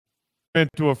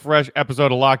into a fresh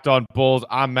episode of Locked On Bulls.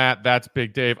 I'm Matt. That's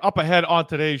Big Dave. Up ahead on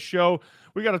today's show,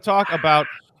 we got to talk about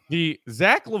the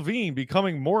Zach LaVine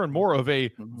becoming more and more of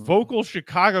a vocal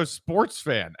Chicago sports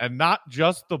fan and not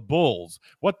just the Bulls.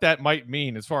 What that might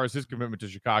mean as far as his commitment to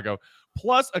Chicago.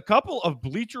 Plus a couple of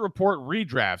Bleacher Report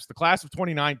redrafts, the class of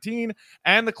 2019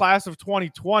 and the class of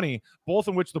 2020, both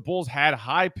in which the Bulls had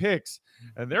high picks.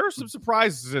 And there are some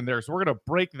surprises in there, so we're going to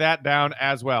break that down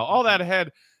as well. All that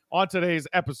ahead on today's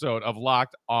episode of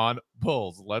Locked On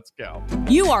Bulls. Let's go.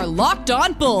 You are Locked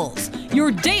On Bulls,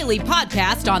 your daily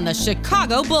podcast on the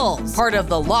Chicago Bulls, part of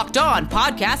the Locked On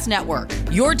Podcast Network,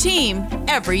 your team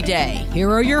every day. Here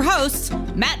are your hosts,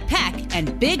 Matt Peck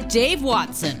and Big Dave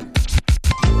Watson.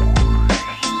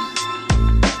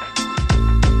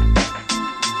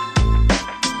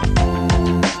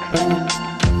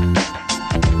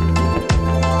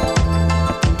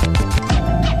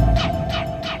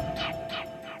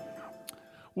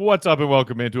 What's up and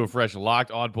welcome into a fresh Locked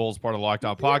On Bulls, part of the Locked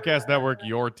On Podcast Network,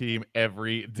 your team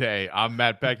every day. I'm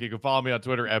Matt Peck. You can follow me on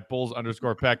Twitter at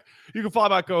Bulls_Peck. You can follow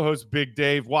my co-host Big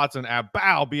Dave Watson at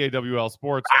BAW, BAWL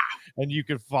Sports. And you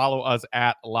can follow us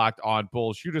at Locked On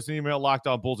Bulls. Shoot us an email,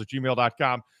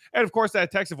 lockedonbulls@gmail.com. And of course,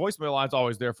 that text and voicemail line is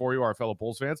always there for you, our fellow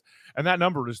Bulls fans. And that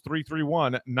number is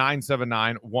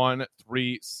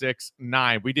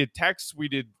 331-979-1369. We did texts, we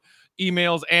did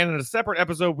emails, and in a separate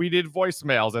episode we did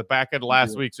voicemails at back end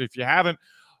last week. So if you haven't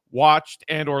watched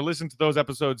and or listened to those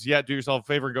episodes yet, do yourself a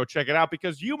favor and go check it out,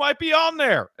 because you might be on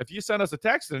there. If you send us a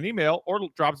text and an email or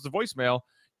drop us a voicemail,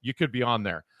 you could be on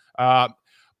there.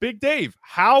 Big Dave,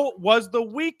 how was the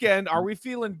weekend? Are we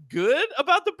feeling good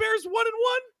about the Bears 1-1?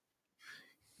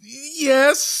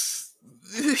 Yes.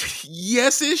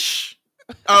 Yes-ish.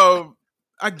 I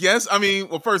guess. I mean,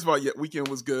 well, first of all, yeah, weekend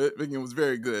was good. Weekend was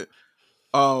very good.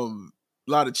 A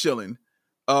lot of chilling.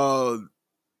 Yeah,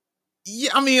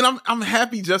 I mean, I'm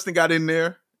happy Justin got in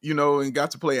there, you know, and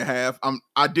got to play a half.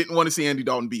 I didn't want to see Andy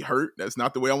Dalton be hurt. That's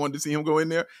not the way I wanted to see him go in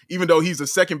there. Even though he's a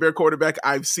second Bear quarterback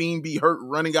I've seen be hurt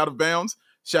running out of bounds.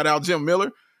 Shout out Jim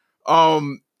Miller.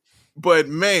 But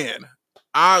man,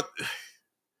 I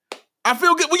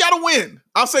feel good. We got to win.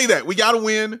 I'll say that. We got to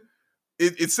win.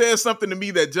 It says something to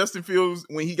me that Justin feels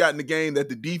when he got in the game that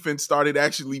the defense started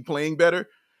actually playing better.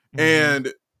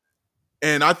 And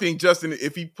I think Justin,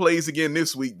 if he plays again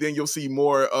this week, then you'll see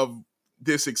more of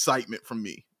this excitement from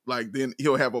me. Like, then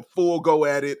he'll have a full go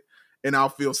at it, and I'll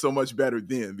feel so much better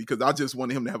then, because I just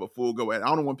want him to have a full go at it.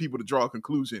 I don't want people to draw a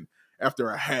conclusion after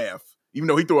a half, even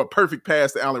though he threw a perfect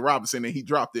pass to Allen Robinson and he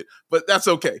dropped it. But that's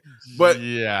okay. But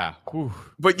yeah. Whew.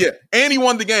 But yeah, and he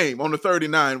won the game on the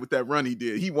 39 with that run he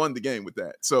did. He won the game with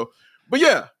that. So, but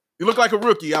yeah. He looked like a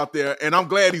rookie out there, and I'm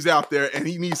glad he's out there, and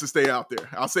he needs to stay out there.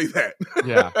 I'll say that.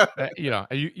 Yeah. You know,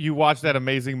 you watch that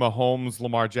amazing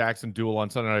Mahomes-Lamar Jackson duel on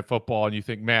Sunday Night Football, and you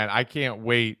think, man, I can't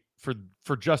wait for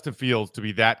Justin Fields to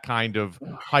be that kind of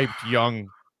hyped young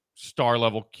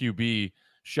star-level QB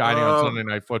shining on Sunday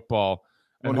Night Football.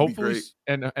 And hopefully,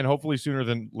 and hopefully sooner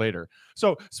than later.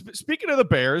 So speaking of the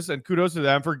Bears, and kudos to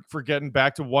them for getting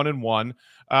back to 1-1.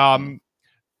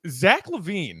 Zach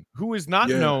LaVine, who is not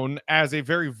known as a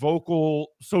very vocal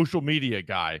social media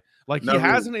guy, like he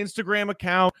has an Instagram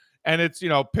account, and it's, you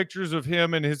know, pictures of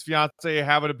him and his fiance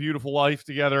having a beautiful life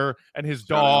together and his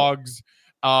dogs.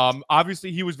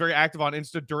 Obviously, he was very active on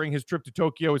Insta during his trip to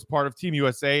Tokyo as part of Team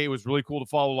USA. It was really cool to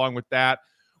follow along with that.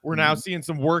 We're now seeing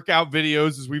some workout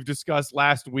videos, as we've discussed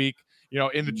last week, you know,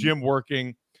 in the gym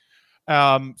working.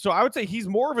 So I would say he's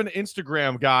more of an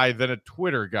Instagram guy than a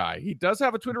Twitter guy. He does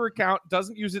have a Twitter account,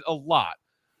 doesn't use it a lot.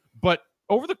 But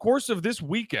over the course of this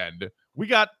weekend, we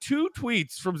got 2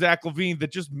 tweets from Zach LaVine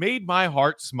that just made my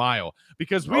heart smile,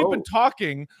 because we've been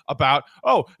talking about,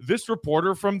 this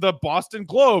reporter from the Boston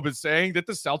Globe is saying that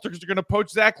the Celtics are going to poach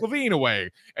Zach LaVine away,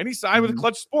 and he signed with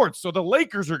Clutch Sports, so the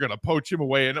Lakers are going to poach him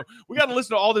away. And we got to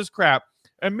listen to all this crap.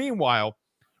 And meanwhile,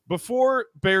 before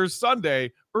Bears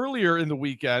Sunday, earlier in the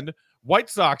weekend,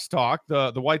 White Sox Talk,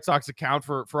 the White Sox account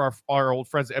for our old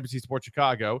friends at NBC Sports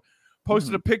Chicago,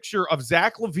 posted a picture of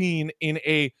Zach LaVine in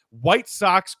a White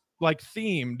Sox like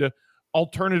themed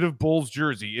alternative Bulls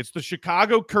jersey. It's the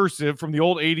Chicago cursive from the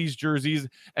old 80s jerseys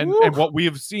and what we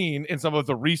have seen in some of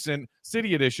the recent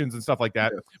city editions and stuff like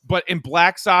that. But in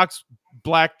White Sox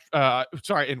black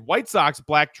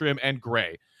trim and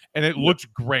gray. And it looks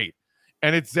great.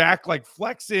 And it's Zach like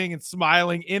flexing and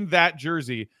smiling in that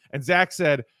jersey. And Zach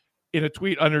said in a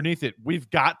tweet underneath it, "We've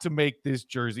got to make this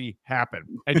jersey happen."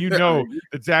 And you know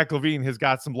that Zach LaVine has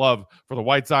got some love for the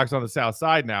White Sox on the South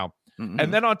Side now.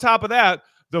 And then on top of that,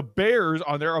 the Bears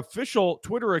on their official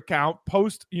Twitter account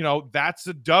post, that's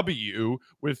a W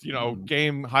with,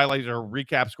 game highlights or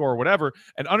recap score or whatever.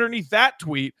 And underneath that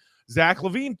tweet, Zach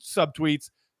LaVine subtweets,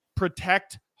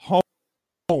 protect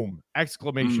home,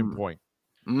 exclamation point.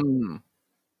 I'm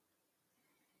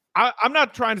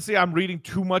not trying to say I'm reading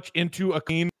too much into a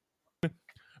clean,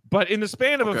 but in the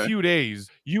span of a few days,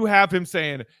 you have him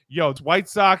saying, it's White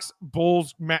Sox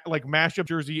Bulls mashup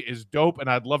jersey is dope, and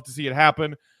I'd love to see it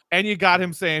happen. And you got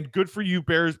him saying, good for you,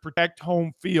 Bears, protect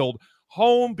home field.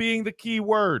 Home being the key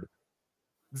word.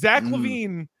 Zach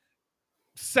LaVine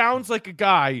sounds like a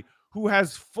guy who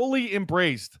has fully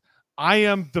embraced, I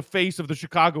am the face of the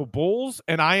Chicago Bulls,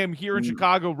 and I am here in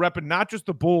Chicago repping not just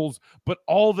the Bulls, but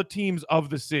all the teams of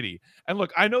the city. And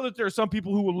look, I know that there are some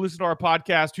people who will listen to our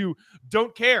podcast who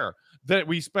don't care that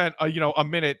we spent a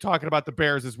minute talking about the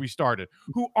Bears as we started,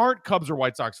 who aren't Cubs or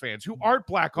White Sox fans, who aren't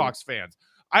Blackhawks fans.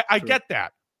 I get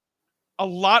that. A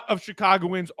lot of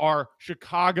Chicagoans are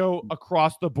Chicago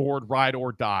across the board, ride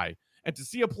or die. And to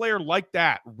see a player like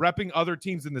that repping other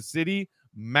teams in the city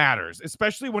matters,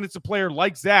 especially when it's a player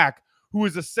like Zach who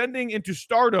is ascending into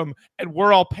stardom and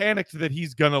we're all panicked that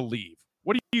he's going to leave.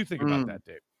 What do you think about that,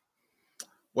 Dave?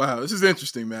 Wow, this is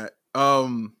interesting, Matt.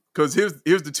 Because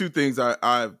here's the two things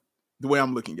the way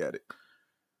I'm looking at it.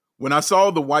 When I saw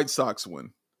the White Sox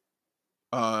one,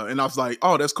 and I was like,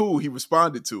 oh, that's cool. He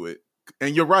responded to it.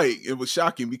 And you're right. It was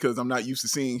shocking because I'm not used to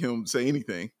seeing him say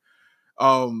anything.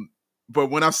 But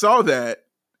when I saw that,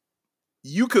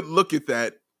 you could look at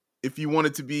that if you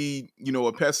wanted to be,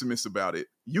 a pessimist about it.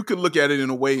 You could look at it in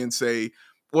a way and say,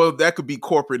 well, that could be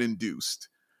corporate induced.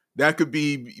 That could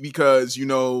be because,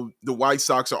 the White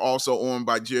Sox are also owned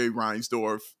by Jerry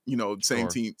Reinsdorf, same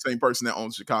team, same person that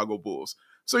owns Chicago Bulls.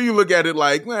 So you look at it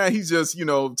like, he's just,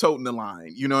 toting the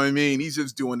line. You know what I mean? He's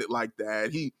just doing it like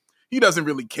that. He doesn't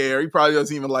really care. He probably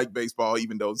doesn't even like baseball,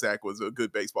 even though Zach was a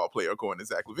good baseball player, according to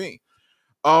Zach LaVine.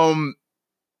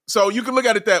 So you can look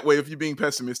at it that way if you're being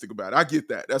pessimistic about it. I get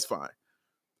that. That's fine.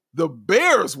 The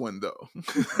Bears one, though,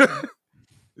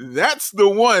 that's the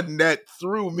one that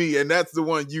threw me, and that's the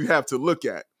one you have to look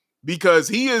at because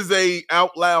he is a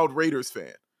out loud Raiders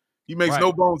fan. He makes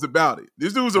no bones about it.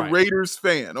 This dude's a Raiders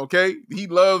fan, okay? He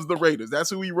loves the Raiders. That's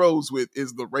who he rolls with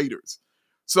is the Raiders.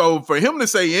 So for him to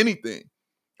say anything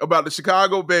about the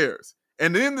Chicago Bears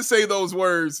and then to say those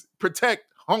words, protect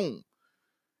home,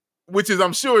 which is,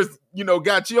 I'm sure,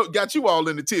 got you all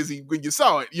in the tizzy when you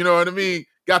saw it. You know what I mean?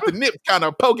 Got the nip kind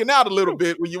of poking out a little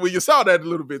bit when you saw that a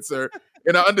little bit, sir.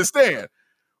 And I understand.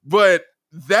 But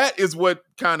that is what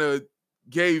kind of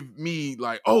gave me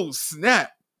like, oh,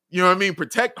 snap. You know what I mean?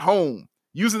 Protect home.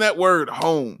 Using that word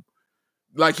home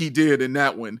like he did in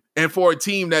that one. And for a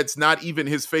team that's not even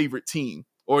his favorite team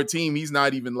or a team he's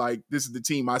not even like, this is the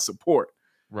team I support.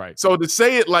 Right. So to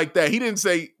say it like that, he didn't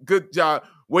say, good job,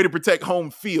 way to protect home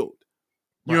field.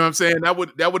 You know what I'm saying? That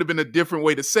would have been a different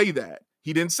way to say that.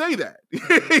 He didn't say that.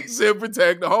 He said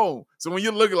protect the home. So when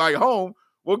you're looking like home,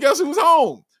 well, guess who's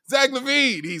home? Zach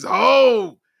LaVine. He's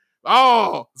home.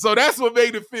 Oh, so that's what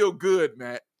made it feel good,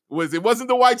 Matt. It wasn't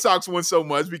the White Sox one so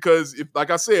much because,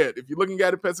 like I said, if you're looking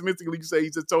at it pessimistically, you say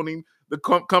he's just toning the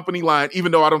company line,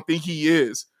 even though I don't think he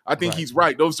is. I think he's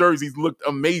right. Those jerseys looked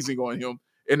amazing on him,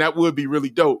 and that would be really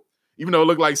dope, even though it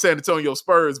looked like San Antonio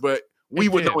Spurs, but we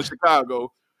would know in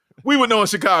Chicago. We would know in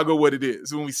Chicago what it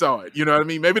is when we saw it. You know what I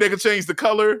mean? Maybe they could change the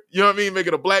color. You know what I mean? Make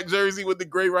it a black jersey with the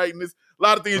gray writing. A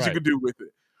lot of things you could do with it.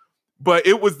 But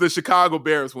it was the Chicago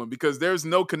Bears one because there's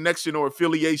no connection or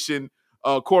affiliation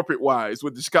corporate-wise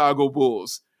with the Chicago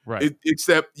Bulls. Right.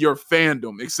 Except your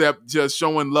fandom, except just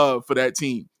showing love for that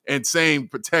team and saying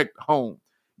protect home.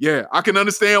 Yeah, I can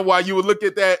understand why you would look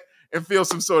at that and feel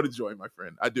some sort of joy, my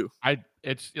friend. I do.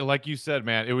 It's like you said,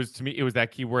 man. It was, to me, it was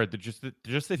that key word that just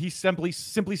that he simply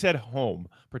said home,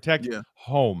 protect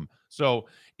home. So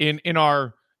in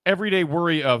our everyday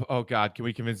worry of, oh God, can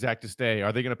we convince Zach to stay?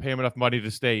 Are they going to pay him enough money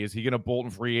to stay? Is he going to bolt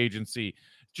in free agency?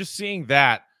 Just seeing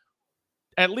that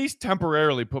at least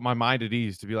temporarily put my mind at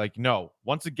ease to be like, no,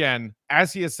 once again,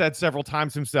 as he has said several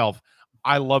times himself,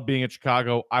 I love being in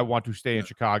Chicago. I want to stay in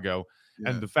Chicago.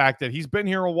 And the fact that he's been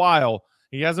here a while,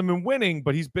 he hasn't been winning,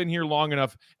 but he's been here long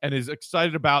enough and is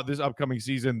excited about this upcoming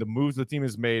season, the moves the team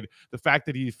has made, the fact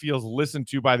that he feels listened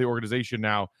to by the organization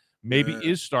now, maybe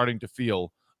is starting to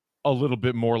feel a little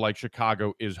bit more like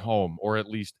Chicago is home, or at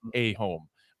least a home.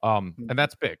 And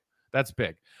that's big. That's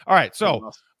big. All right,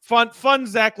 so fun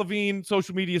Zach LaVine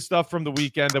social media stuff from the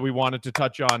weekend that we wanted to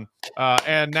touch on.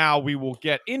 And now we will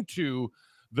get into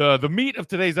the meat of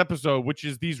today's episode, which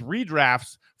is these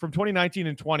redrafts from 2019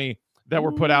 and 20 that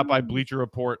were put out by Bleacher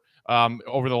Report.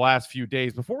 over the last few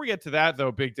days. Before we get to that,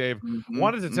 though, Big Dave,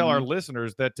 wanted to tell our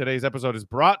listeners that today's episode is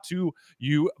brought to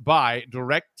you by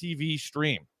DirecTV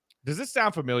Stream. Does this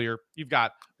sound familiar? You've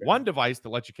got one device that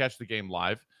lets you catch the game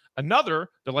live, another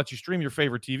that lets you stream your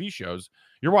favorite TV shows.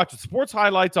 You're watching sports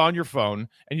highlights on your phone,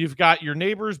 and you've got your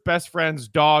neighbor's best friend's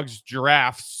dog's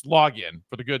giraffes login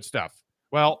for the good stuff.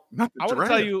 Well, I want to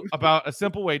tell you about a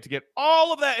simple way to get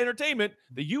all of that entertainment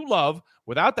that you love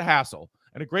without the hassle,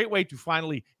 and a great way to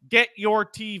finally get your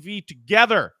TV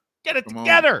together. Get it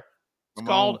together. It's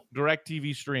called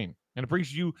DirecTV Stream, and it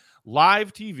brings you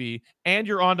live TV and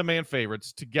your on-demand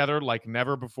favorites together like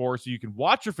never before, so you can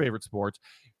watch your favorite sports,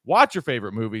 watch your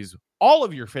favorite movies, all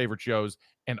of your favorite shows,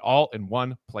 and all in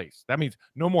one place. That means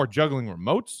no more juggling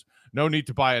remotes, no need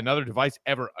to buy another device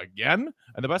ever again,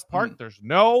 and the best part, there's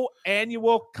no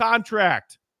annual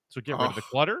contract. So get rid of the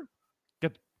clutter,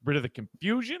 get rid of the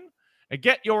confusion, and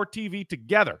get your TV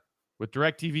together with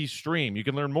DirecTV Stream. You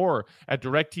can learn more at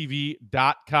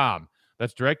directtv.com.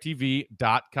 That's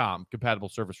directtv.com. Compatible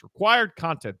service required.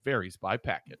 Content varies by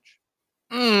package.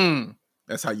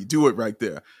 That's how you do it right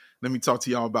there. Let me talk to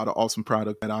y'all about an awesome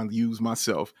product that I use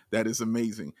myself that is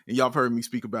amazing. And y'all have heard me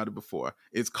speak about it before.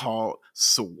 It's called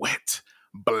Sweat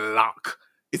Block.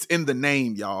 It's in the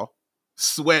name, y'all.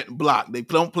 Sweat Block. They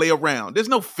don't play around. There's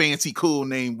no fancy cool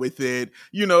name with it.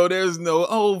 You know, there's no,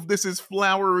 oh, this is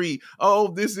flowery. Oh,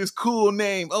 this is cool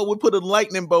name. Oh, we put a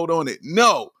lightning bolt on it.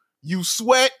 No, you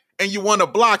sweat and you want to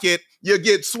block it, you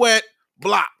get Sweat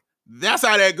Block. That's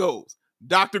how that goes.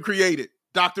 Doctor created,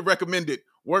 doctor recommended,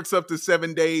 works up to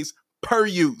 7 days per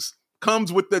use.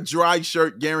 Comes with the dry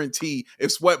shirt guarantee.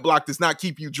 If Sweat Block does not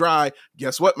keep you dry,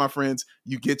 guess what, my friends?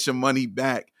 You get your money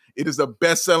back. It is a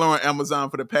bestseller on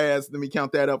Amazon for the past, let me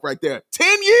count that up right there,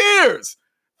 10 years,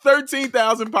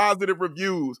 13,000 positive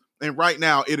reviews. And right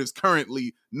now it is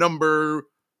currently number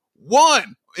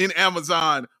 1 in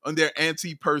Amazon on their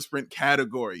antiperspirant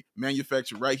category.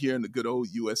 Manufactured right here in the good old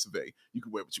US of A. You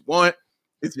can wear what you want.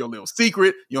 It's your little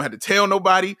secret. You don't have to tell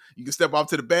nobody. You can step off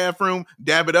to the bathroom,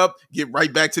 dab it up, get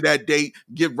right back to that date,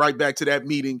 get right back to that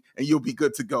meeting, and you'll be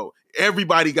good to go.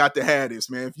 Everybody got to have this,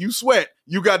 man. If you sweat,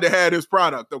 you got to have this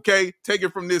product, okay? Take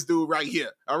it from this dude right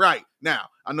here. All right. Now,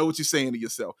 I know what you're saying to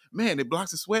yourself. Man, it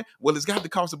blocks the sweat. Well, it's got to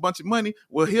cost a bunch of money.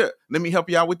 Well, here, let me help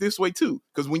you out with this way too.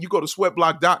 Because when you go to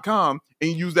sweatblock.com and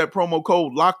you use that promo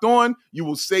code locked on, you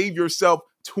will save yourself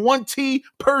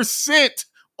 20%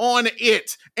 on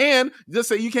it. And just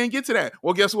say you can't get to that.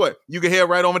 Well, guess what? You can head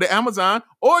right over to Amazon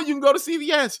or you can go to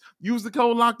CVS. Use the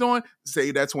code locked on.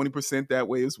 Save that 20% that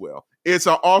way as well. It's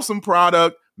an awesome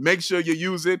product. Make sure you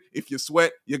use it. If you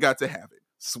sweat, you got to have it.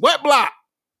 Sweat Block.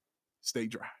 Stay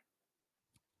dry.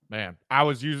 Man, I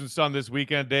was using some this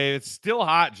weekend, Dave. It's still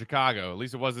hot in Chicago. At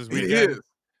least it was this weekend. It is.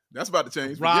 That's about to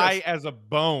change. Dry as a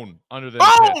bone under the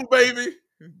bone, baby.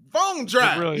 Bone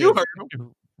dry. Really you heard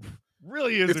him.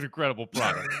 Really is an incredible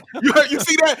product. You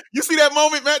see that? You see that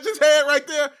moment Matt just had right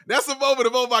there? That's a moment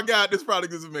of, oh my God, this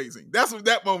product is amazing. That's what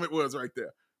that moment was right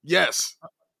there. Yes.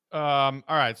 All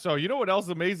right. So you know what else is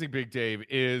amazing, Big Dave,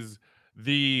 is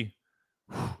these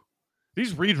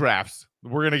redrafts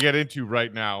we're gonna get into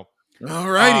right now. All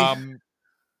righty.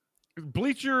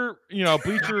 Bleacher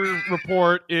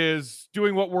Report is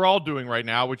doing what we're all doing right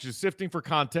now, which is sifting for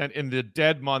content in the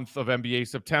dead month of NBA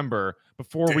September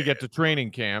before we get to training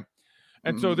camp.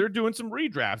 And so they're doing some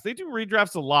redrafts. They do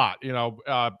redrafts a lot,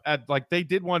 they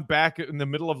did one back in the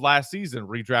middle of last season,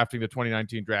 redrafting the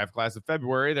 2019 draft class in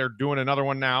February. They're doing another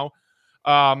one now,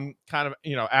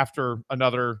 after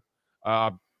another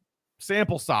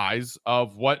sample size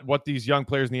of what these young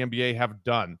players in the NBA have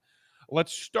done.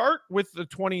 Let's start with the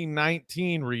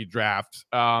 2019 redraft,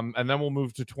 and then we'll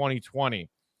move to 2020.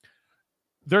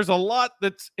 There's a lot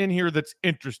that's in here that's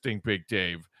interesting, Big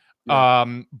Dave.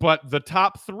 Yeah. But the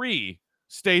top 3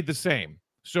 stayed the same.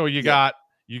 So you got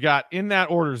in that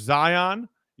order Zion,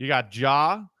 you got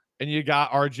Ja, and you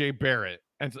got RJ Barrett.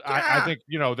 And I think,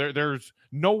 there's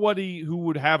nobody who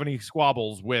would have any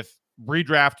squabbles with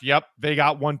redraft. Yep, they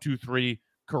got 1, 2, 3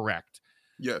 correct.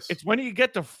 Yes. It's when you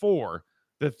get to 4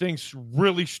 that things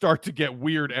really start to get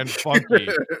weird and funky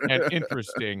and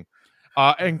interesting.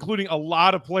 Including a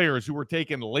lot of players who were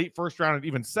taken late first round and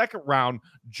even second round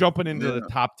jumping into the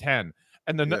top 10.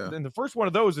 And the first one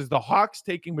of those is the Hawks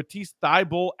taking Matisse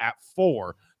Thybulle at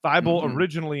 4. Thybulle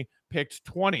originally picked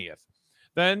 20th.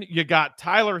 Then you got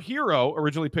Tyler Hero,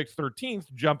 originally picked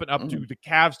 13th, jumping up to the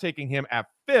Cavs taking him at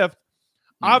 5th.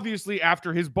 Obviously,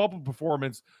 after his bubble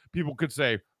performance, people could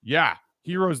say, yeah,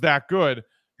 Hero's that good.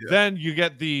 Yeah. Then you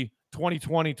get the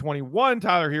 2020-21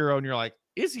 Tyler Hero, and you're like,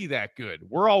 is he that good?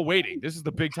 We're all waiting. This is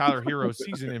the big Tyler Hero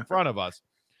season in front of us.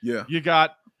 Yeah. You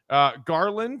got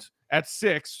Garland at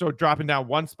 6, so dropping down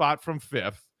one spot from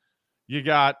 5th. You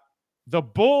got the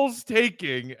Bulls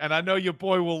taking, and I know your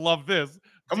boy will love this,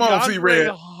 Come on, DeAndre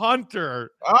C-Red.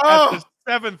 Hunter at the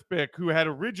 7th pick, who had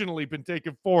originally been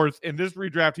taken 4th. In this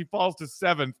redraft, he falls to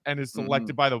 7th and is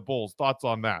selected by the Bulls. Thoughts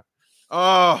on that?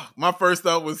 Oh, my first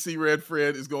thought was C-Red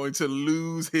Fred is going to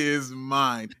lose his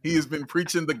mind. He has been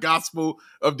preaching the gospel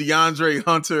of DeAndre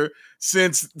Hunter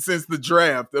since the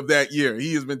draft of that year.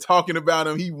 He has been talking about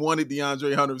him. He wanted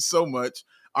DeAndre Hunter so much.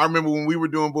 I remember when we were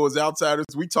doing Bulls Outsiders,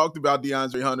 we talked about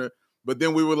DeAndre Hunter, but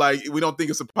then we were like, we don't think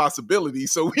it's a possibility,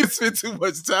 so we spent too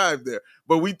much time there.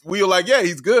 But we were like, yeah,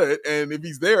 he's good, and if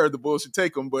he's there, the Bulls should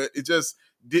take him. But it just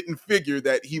didn't figure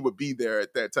that he would be there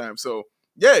at that time. So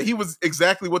yeah, he was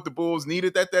exactly what the Bulls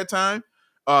needed at that time.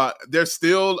 There's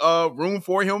still room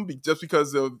for him just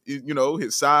because of,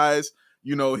 his size,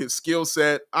 his skill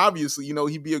set. Obviously,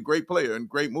 he'd be a great player and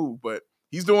great move, but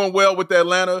he's doing well with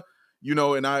Atlanta, he's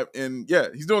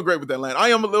doing great with Atlanta. I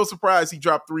am a little surprised he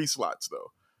dropped 3 slots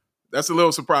though. That's a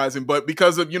little surprising, but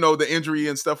because of, the injury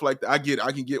and stuff like that,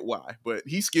 I can get why, but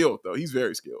he's skilled though. He's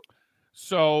very skilled.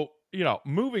 So,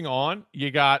 moving on,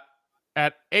 you got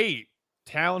at 8,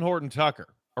 Talon Horton-Tucker,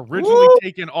 originally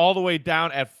taken all the way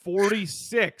down at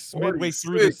 46, midway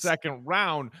through the second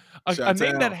round. A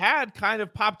name that had kind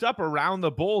of popped up around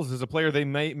the Bulls as a player they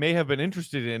may have been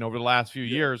interested in over the last few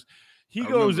years. He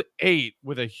goes 8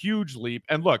 with a huge leap.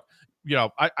 And look,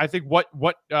 I think what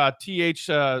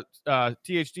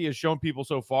THD has shown people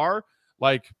so far,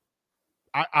 like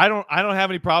I don't have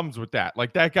any problems with that.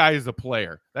 Like, that guy is a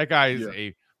player. That guy is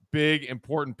a big,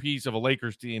 important piece of a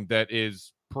Lakers team that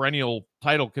is perennial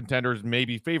title contenders,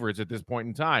 maybe favorites at this point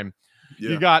in time.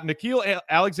 You got Nickeil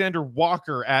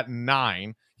Alexander-Walker at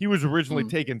 9. He was originally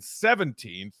taken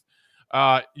 17th.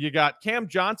 You got Cam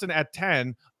Johnson at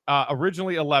 10,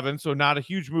 originally 11, so not a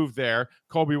huge move there.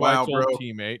 Coby White's old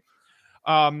teammate.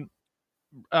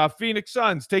 Phoenix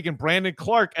Suns taking Brandon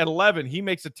Clark at 11. He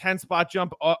makes a 10-spot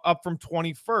jump up from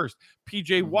 21st.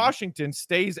 PJ Washington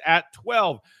stays at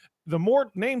 12. The more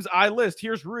names I list,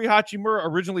 here's Rui Hachimura,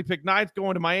 originally picked 9th,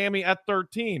 going to Miami at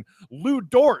 13. Lou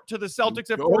Dort to the Celtics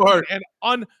at 14, an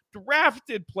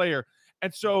undrafted player.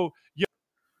 And so you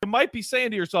might be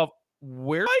saying to yourself,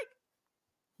 we're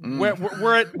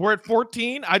at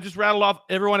 14. I just rattled off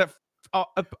everyone at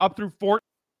up through 14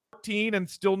 and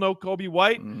still no Coby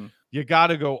White. You got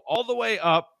to go all the way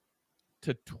up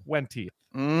to 20.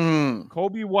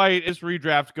 Coby White is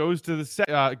redraft, goes to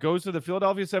the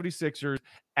Philadelphia 76ers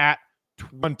at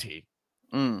 20.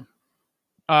 And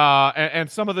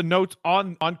some of the notes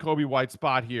on Coby White's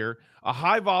spot here: a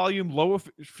high volume, low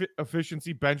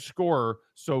efficiency bench scorer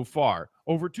so far.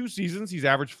 Over 2 seasons, he's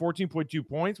averaged 14.2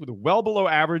 points with a well below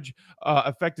average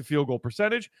effective field goal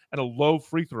percentage and a low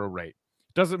free throw rate.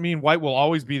 Doesn't mean White will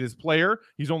always be this player.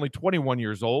 He's only 21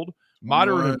 years old.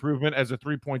 Moderate improvement as a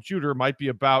 3-point shooter might be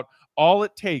about all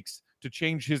it takes to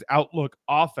change his outlook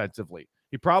offensively.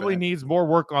 He probably needs more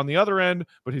work on the other end,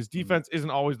 but his defense isn't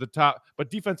always the top.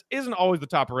 But defense isn't always the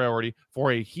top priority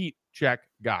for a heat check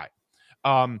guy.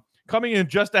 Coming in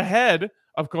just ahead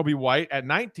of Coby White at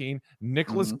 19,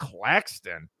 Nicholas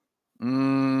Claxton. Originally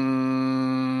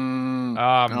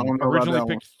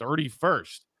picked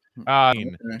 31st.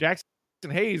 Jackson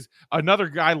Hayes, another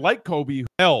guy like Coby,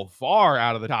 fell far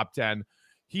out of the top 10.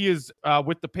 He is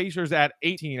with the Pacers at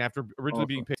 18 after originally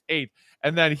being picked 8th.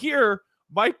 And then here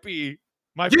might be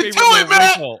my favorite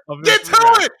wrinkle of this.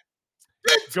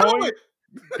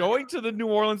 Going to the New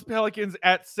Orleans Pelicans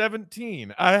at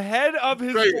 17, ahead of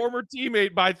his former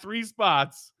teammate by 3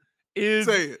 spots, is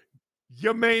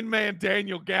your main man,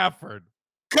 Daniel Gafford.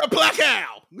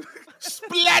 Kaplackow!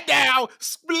 Splat down!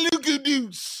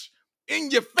 Sploogadoos!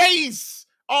 In your face,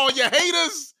 all your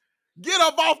haters. Get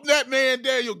up off that man,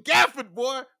 Daniel Gafford,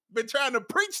 boy. Been trying to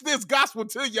preach this gospel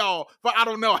to y'all for I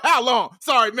don't know how long.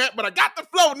 Sorry, Matt, but I got the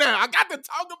flow now. I got to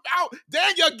talk about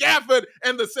Daniel Gafford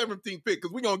and the 17th pick,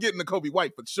 because we're going to get into Coby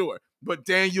White for sure. But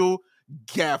Daniel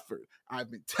Gafford, I've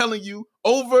been telling you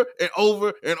over and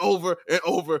over and over and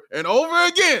over and over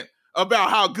again about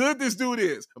how good this dude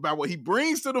is, about what he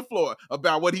brings to the floor,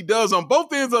 about what he does on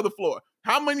both ends of the floor.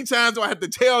 How many times do I have to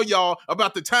tell y'all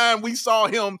about the time we saw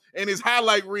him in his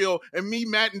highlight reel and me,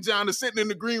 Matt, and John are sitting in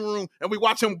the green room and we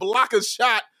watch him block a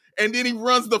shot and then he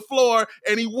runs the floor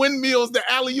and he windmills the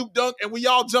alley-oop dunk and we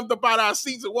all jumped up out our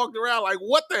seats and walked around like,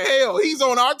 what the hell? He's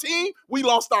on our team? We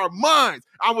lost our minds.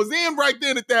 I was in right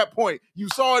then at that point. You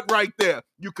saw it right there.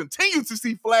 You continue to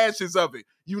see flashes of it.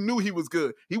 You knew he was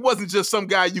good. He wasn't just some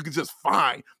guy you could just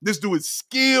find. This dude is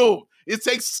skilled. It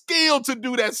takes skill to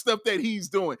do that stuff that he's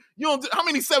doing. You know how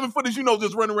many 7-footers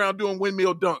just run around doing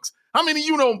windmill dunks? How many of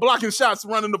you know blocking shots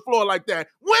running the floor like that?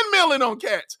 Windmilling on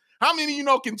cats. How many of you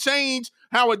know can change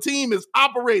how a team is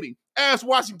operating? Ask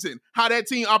Washington how that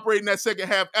team operated in that second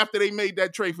half after they made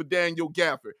that trade for Daniel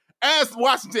Gafford. Ask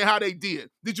Washington how they did.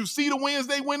 Did you see the wins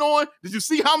they went on? Did you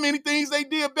see how many things they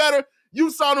did better?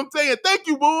 You saw them saying, thank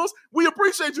you, Bulls. We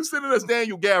appreciate you sending us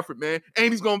Daniel Gafford, man.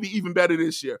 And he's going to be even better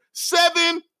this year.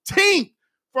 17th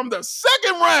from the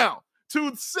second round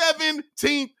to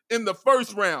 17th in the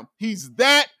first round. He's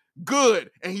that good,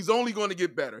 and he's only going to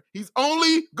get better. He's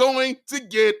only going to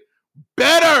get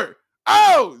better.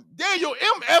 Oh, Daniel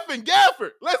M.F. and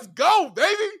Gafford. Let's go,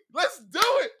 baby. Let's do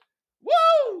it.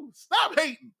 Woo! Stop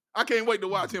hating. I can't wait to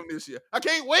watch him this year. I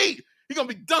can't wait. He's going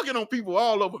to be dunking on people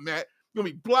all over, Matt. Going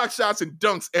to be block shots and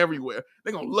dunks everywhere.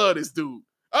 They're going to love this dude.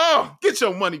 Oh, get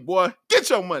your money, boy. Get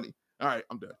your money. All right,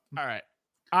 I'm done. All right.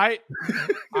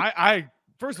 I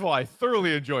first of all, I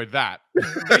thoroughly enjoyed that.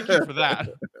 Thank you for that.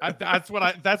 That's what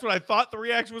I thought the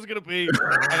reaction was going to be,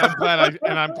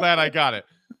 and I'm glad I got it.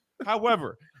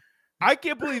 However, I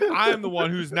can't believe I am the one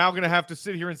who's now going to have to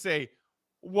sit here and say,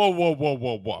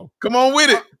 whoa. Come on with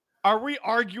it. Are we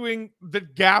arguing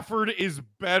that Gafford is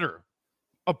better?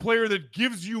 A player that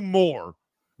gives you more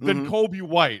than Coby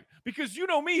White? Because you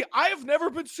know me, I have never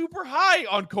been super high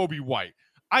on Coby White.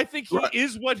 I think he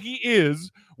is what he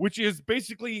is, which is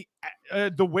basically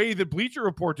the way that Bleacher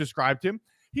Report described him.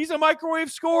 He's a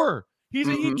microwave scorer. He's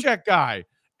a heat check guy.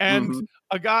 And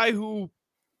a guy who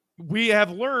we have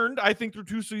learned, I think, through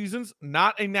 2 seasons,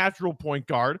 not a natural point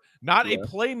guard, not a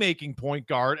playmaking point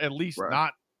guard, at least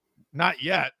not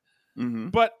yet.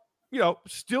 But, you know,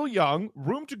 still young,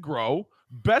 room to grow,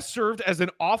 best served as an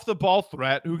off-the-ball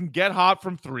threat who can get hot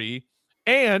from 3,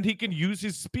 and he can use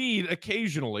his speed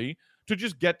occasionally to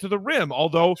just get to the rim.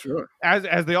 Although,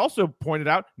 as they also pointed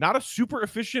out, not a super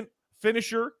efficient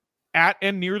finisher at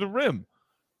and near the rim.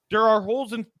 There are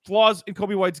holes and flaws in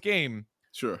Coby White's game.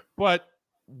 But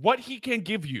what he can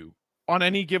give you on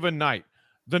any given night,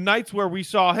 the nights where we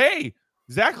saw, hey,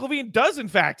 Zach LaVine does in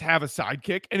fact have a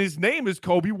sidekick, and his name is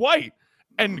Coby White.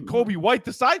 And Coby White,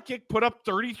 the sidekick, put up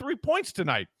 33 points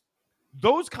tonight.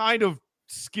 Those kind of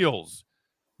skills,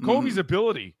 Coby's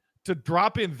ability to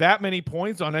drop in that many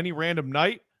points on any random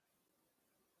night.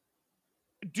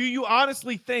 Do you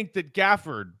honestly think that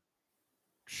Gafford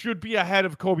should be ahead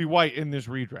of Coby White in this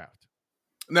redraft?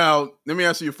 Now, let me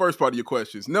answer your first part of your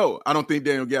questions. No, I don't think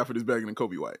Daniel Gafford is better than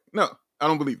Coby White. No, I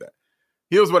don't believe that.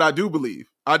 Here's what I do believe.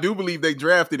 I do believe they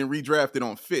drafted and redrafted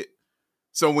on fit.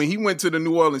 So when he went to the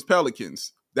New Orleans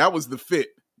Pelicans, that was the fit.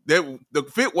 The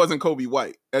fit wasn't Coby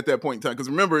White at that point in time. Because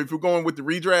remember, if you're going with the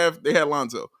redraft, they had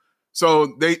Lonzo.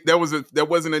 So there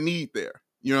wasn't a need there.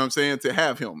 You know what I'm saying? To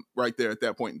have him right there at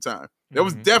that point in time. There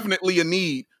was definitely a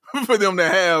need for them to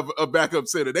have a backup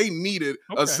center. They needed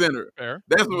a center. Fair.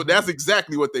 That's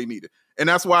exactly what they needed. And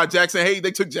that's why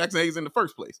they took Jackson Hayes in the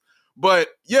first place. But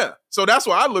yeah, so that's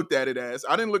what I looked at it as.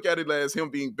 I didn't look at it as him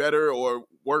being better or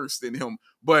worse than him.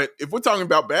 But if we're talking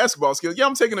about basketball skills,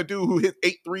 I'm taking a dude who hit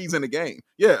 8 threes in a game.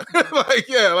 Yeah.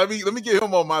 Let me get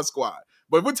him on my squad.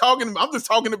 But I'm just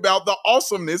talking about the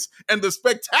awesomeness and the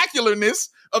spectacularness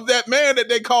of that man that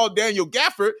they called Daniel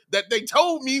Gafford that they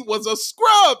told me was a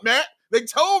scrub, Matt. They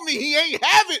told me he ain't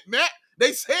have it, Matt.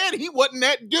 They said he wasn't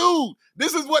that dude.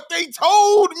 This is what they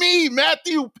told me,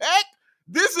 Matthew Peck.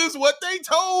 This is what they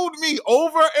told me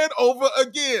over and over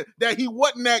again, that he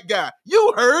wasn't that guy.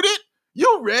 You heard it.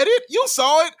 You read it. You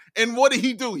saw it. And what did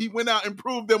he do? He went out and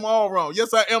proved them all wrong.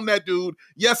 Yes, I am that dude.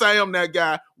 Yes, I am that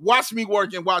guy. Watch me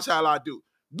work and watch how I do.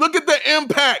 Look at the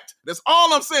impact. That's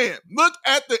all I'm saying. Look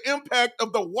at the impact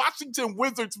of the Washington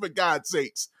Wizards, for God's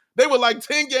sakes. They were like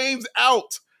 10 games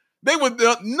out. They were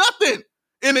nothing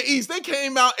in the East. They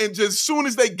came out and just as soon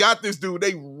as they got this dude,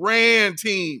 they ran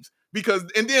teams.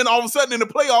 And then all of a sudden in the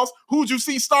playoffs, who'd you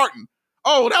see starting?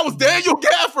 Oh, that was Daniel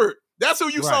Gafford. That's who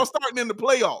you saw starting in the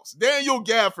playoffs. Daniel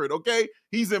Gafford, okay?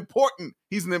 He's important.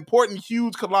 He's an important,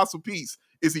 huge, colossal piece.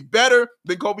 Is he better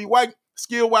than Coby White,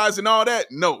 skill-wise and all that?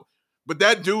 No. But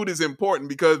that dude is important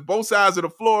because both sides of the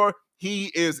floor,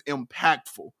 he is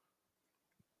impactful.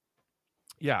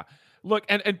 Yeah. Look,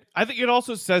 and I think it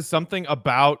also says something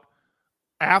about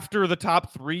after the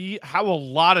top 3, how a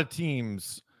lot of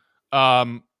teams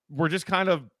were just kind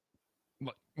of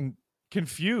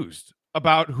confused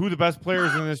about who the best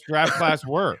players in this draft class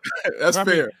were. That's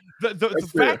fair. The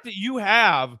fact that you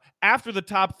have after the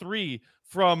top 3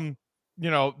 from,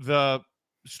 the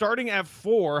starting at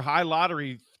 4 high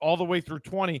lottery all the way through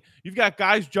 20, you've got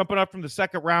guys jumping up from the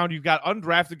second round. You've got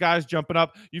undrafted guys jumping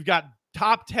up. You've got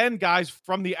top 10 guys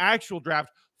from the actual draft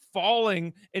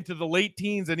falling into the late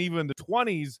teens and even the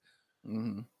 20s.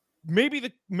 Maybe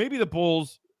the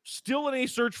Bulls still in a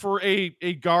search for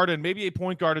a guard and maybe a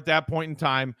point guard at that point in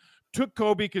time, took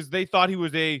Coby because they thought he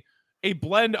was a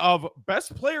blend of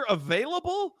best player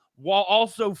available while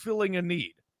also filling a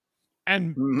need.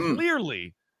 And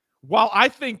clearly, while I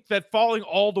think that falling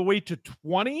all the way to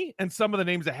 20 and some of the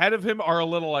names ahead of him are a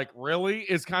little like, really,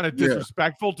 is kind of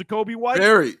disrespectful to Coby White.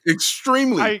 Very,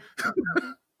 extremely.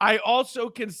 I also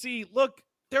can see, look,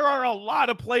 there are a lot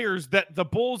of players that the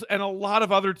Bulls and a lot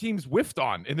of other teams whiffed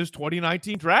on in this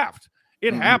 2019 draft.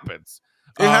 It happens.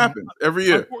 It happens every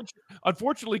year.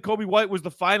 Unfortunately, Coby White was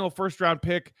the final first-round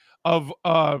pick of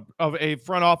a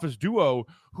front office duo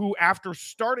who, after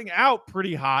starting out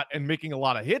pretty hot and making a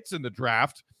lot of hits in the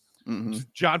draft,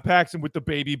 John Paxson with the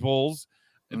Baby Bulls,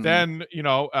 then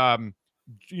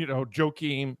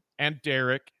Joakim and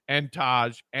Derek and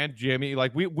Taj and Jimmy,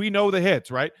 like we know the hits,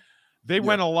 right? They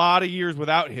went a lot of years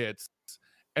without hits,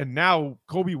 and now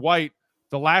Coby White,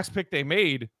 the last pick they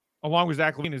made, along with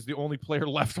Zach LaVine, is the only player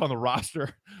left on the roster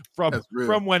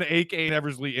from when A.K. and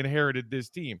Eversley inherited this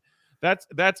team.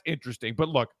 That's interesting. But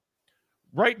look,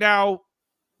 right now,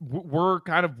 we're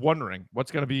kind of wondering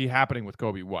what's going to be happening with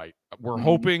Coby White. We're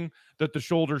hoping that the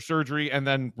shoulder surgery and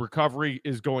then recovery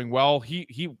is going well.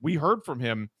 We heard from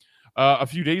him a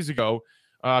few days ago,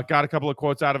 got a couple of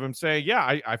quotes out of him saying,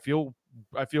 yeah, I feel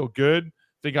good.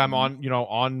 Think I'm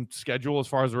on schedule as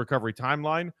far as the recovery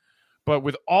timeline. But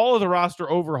with all of the roster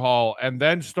overhaul and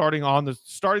then starting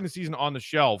the season on the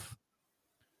shelf,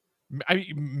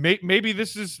 maybe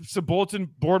this is some bulletin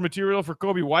board material for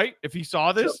Coby White if he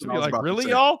saw this to be like, really,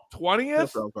 y'all? 20th?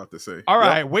 That's what I was about to say. All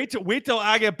right, wait till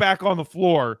I get back on the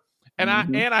floor and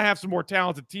I have some more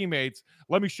talented teammates.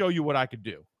 Let me show you what I could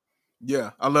do.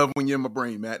 Yeah, I love when you're in my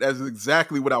brain, Matt. That's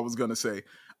exactly what I was gonna say.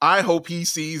 I hope he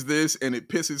sees this and it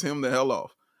pisses him the hell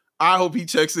off. I hope he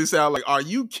checks this out. Like, are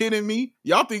you kidding me?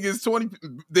 Y'all think it's 20?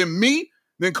 Then me?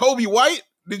 Then Coby White?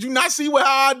 Did you not see how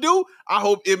I do? I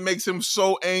hope it makes him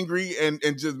so angry and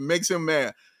just makes him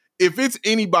mad. If it's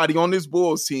anybody on this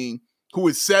Bulls team who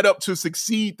is set up to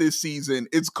succeed this season,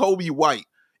 it's Coby White.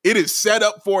 It is set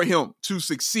up for him to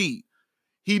succeed.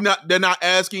 They're not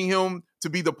asking him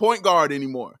to be the point guard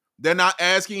anymore. They're not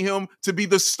asking him to be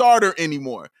the starter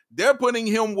anymore. They're putting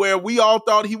him where we all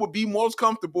thought he would be most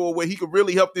comfortable, where he could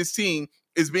really help this team,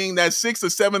 is being that 6th or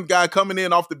 7th guy coming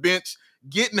in off the bench,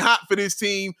 getting hot for this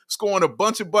team, scoring a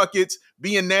bunch of buckets,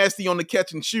 being nasty on the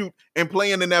catch and shoot, and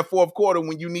playing in that fourth quarter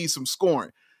when you need some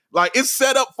scoring. Like, it's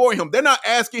set up for him. They're not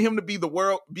asking him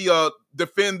to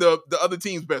defend the other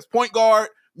team's best point guard.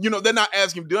 They're not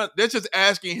asking him to do it. They're just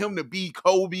asking him to be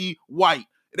Coby White.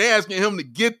 They're asking him to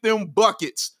get them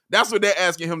buckets. That's what they're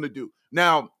asking him to do.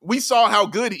 Now, we saw how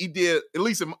good he did, at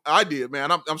least I did, man.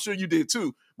 I'm sure you did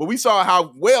too. But we saw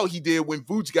how well he did when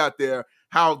Vooch got there,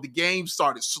 how the game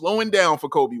started slowing down for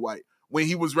Coby White when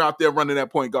he was out there running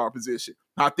that point guard position,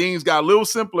 how things got a little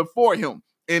simpler for him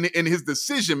in his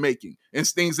decision-making and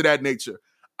things of that nature.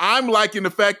 I'm liking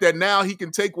the fact that now he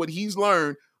can take what he's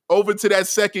learned over to that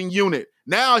second unit.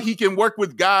 Now he can work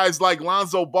with guys like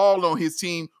Lonzo Ball on his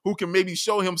team who can maybe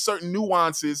show him certain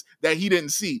nuances that he didn't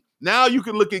see. Now you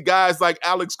can look at guys like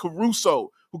Alex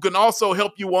Caruso, who can also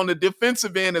help you on the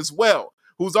defensive end as well,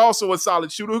 who's also a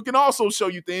solid shooter, who can also show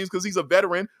you things because he's a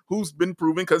veteran who's been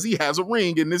proven because he has a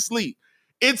ring in this league.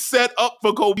 It's set up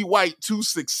for Coby White to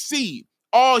succeed.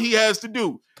 All he has to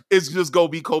do is just go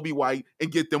be Coby White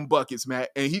and get them buckets, Matt,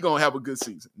 and he's going to have a good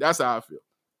season. That's how I feel.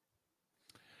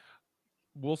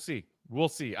 We'll see.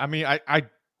 I mean, I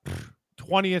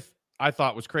 20th I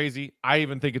thought was crazy. I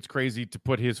even think it's crazy to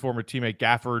put his former teammate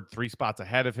Gafford 3 spots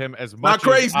ahead of him. As much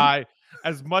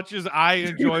as I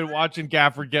enjoyed watching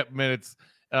Gafford get minutes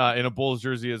in a Bulls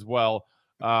jersey as well.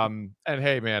 And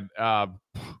hey, man, that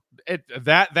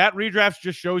redraft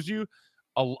just shows you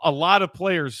a lot of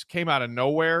players came out of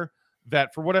nowhere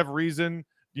that for whatever reason,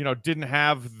 didn't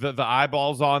have the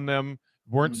eyeballs on them,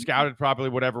 weren't scouted properly,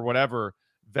 whatever.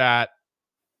 That,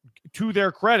 to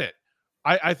their credit,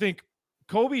 I think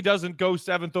Coby doesn't go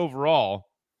 7th overall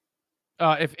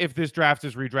if this draft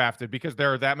is redrafted, because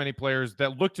there are that many players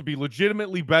that look to be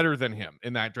legitimately better than him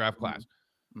in that draft class.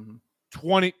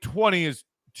 20 is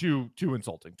too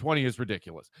insulting. 20 is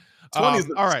ridiculous. 20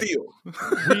 is all right. Steal.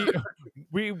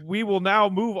 we will now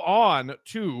move on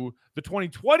to the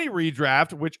 2020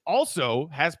 redraft, which also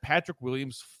has Patrick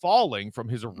Williams falling from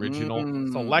his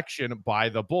original selection by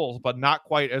the Bulls, but not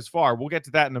quite as far. We'll get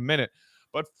to that in a minute.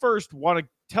 But first, want to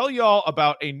tell y'all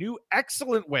about a new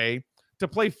excellent way to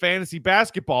play fantasy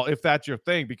basketball, if that's your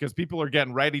thing, because people are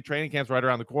getting ready. Training camp's right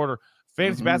around the corner.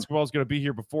 Fantasy basketball is going to be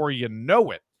here before you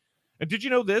know it. And did you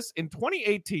know this? In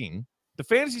 2018, the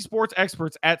fantasy sports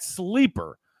experts at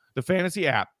Sleeper the fantasy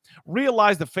app,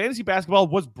 realized that fantasy basketball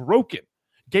was broken.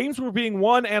 Games were being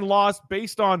won and lost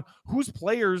based on whose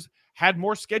players had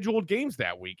more scheduled games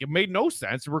that week. It made no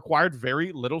sense. It required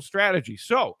very little strategy.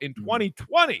 So in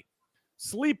 2020,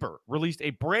 Sleeper released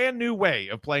a brand new way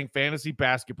of playing fantasy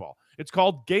basketball. It's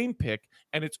called Game Pick,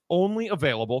 and it's only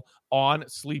available on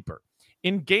Sleeper.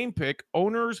 In Game Pick,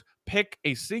 owners pick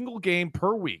a single game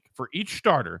per week for each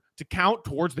starter to count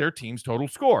towards their team's total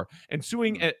score,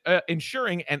 ensuring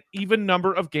an even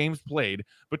number of games played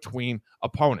between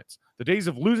opponents. The days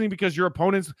of losing because your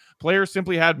opponent's players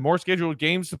simply had more scheduled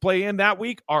games to play in that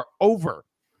week are over.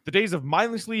 The days of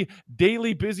mindlessly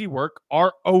daily busy work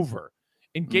are over.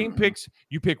 In Game Picks,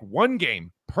 you pick one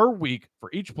game per week for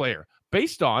each player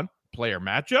based on player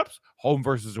matchups, home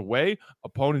versus away,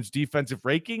 opponent's defensive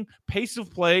ranking, pace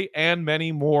of play, and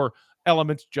many more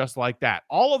elements just like that.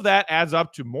 All of that adds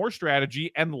up to more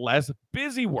strategy and less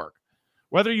busy work.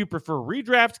 Whether you prefer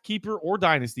redraft, keeper, or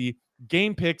dynasty,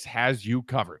 Game Picks has you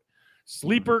covered.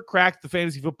 Sleeper cracked the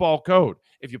fantasy football code.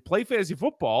 If you play fantasy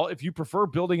football, if you prefer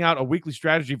building out a weekly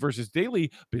strategy versus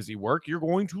daily busy work, you're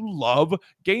going to love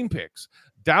Game Picks.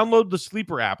 Download the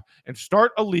Sleeper app and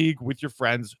start a league with your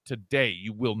friends today.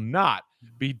 You will not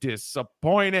be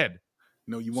disappointed.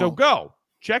 No, you won't. So go,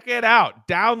 check it out.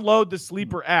 Download the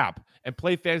Sleeper app and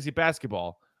play fantasy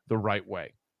basketball the right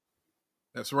way.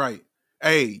 That's right.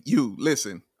 Hey, you,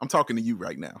 listen, I'm talking to you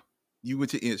right now. You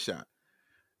with your InShot.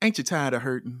 Ain't you tired of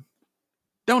hurting?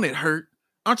 Don't it hurt?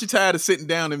 Aren't you tired of sitting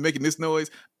down and making this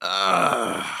noise?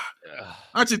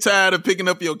 Aren't you tired of picking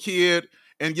up your kid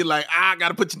and you're like, I got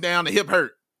to put you down, the hip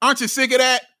hurt? Aren't you sick of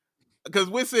that? Because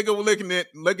we're sick of looking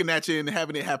at you and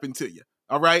having it happen to you,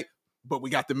 all right? But we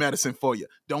got the medicine for you.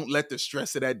 Don't let the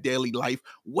stress of that daily life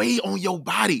weigh on your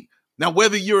body. Now,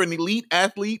 whether you're an elite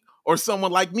athlete or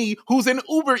someone like me who's an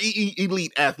uber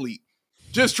elite athlete,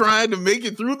 just trying to make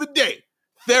it through the day,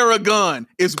 Theragun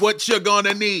is what you're going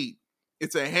to need.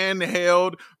 It's a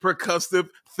handheld percussive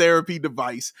therapy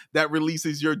device that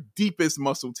releases your deepest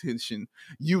muscle tension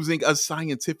using a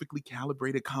scientifically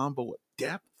calibrated combo of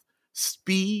depth,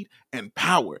 speed, and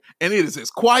power. And it is as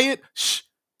quiet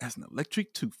as an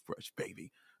electric toothbrush,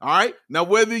 baby. All right? Now,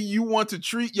 whether you want to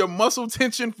treat your muscle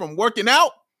tension from working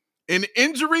out, an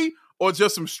injury, or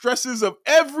just some stresses of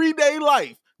everyday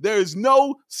life, there is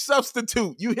no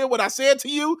substitute. You hear what I said to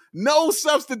you? No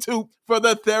substitute for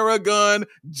the Theragun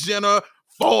Gen 4.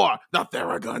 The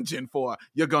Theragun Gen 4.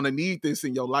 You're going to need this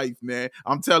in your life, man.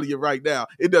 I'm telling you right now.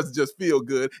 It doesn't just feel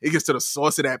good. It gets to the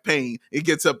source of that pain. It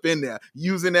gets up in there.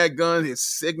 Using that gun is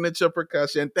signature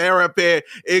percussion therapy.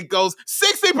 It goes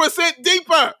 60%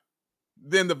 deeper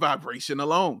than the vibration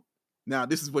alone. Now,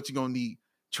 this is what you're going to need.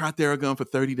 Try Theragun for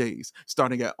 30 days,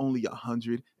 starting at only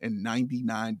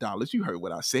 $199. You heard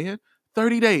what I said.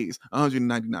 30 days,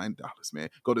 $199, man.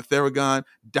 Go to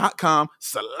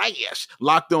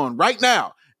Theragun.com/locked-on right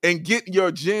now and get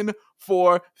your Gen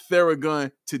 4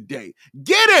 Theragun today.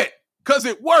 Get it, because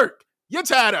it worked. You're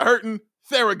tired of hurting?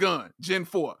 Theragun Gen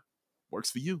 4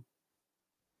 works for you.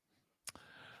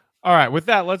 All right, with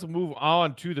that, let's move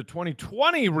on to the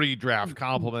 2020 redraft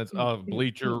compliments of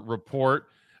Bleacher Report.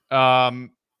 I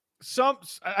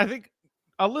think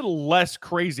a little less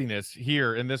craziness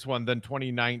here in this one than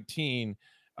 2019.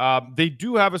 They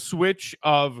do have a switch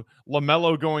of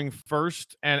LaMelo going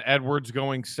first and Edwards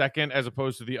going second as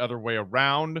opposed to the other way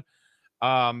around.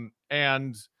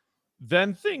 And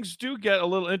then things do get a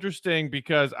little interesting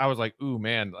because I was like, ooh,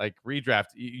 man, like redraft.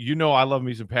 You know I love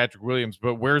me some Patrick Williams,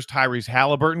 but where's Tyrese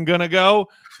Halliburton going to go?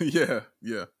 Yeah.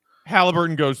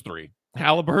 Halliburton goes 3.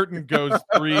 Halliburton goes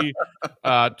 3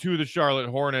 to the Charlotte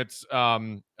Hornets.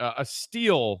 A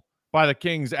steal by the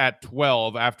Kings at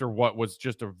 12 after what was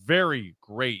just a very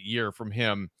great year from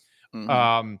him.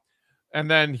 And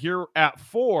then here at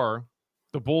 4,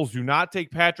 the Bulls do not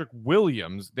take Patrick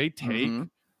Williams. They take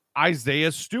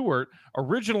Isaiah Stewart,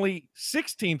 originally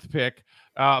 16th pick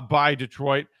by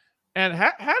Detroit, and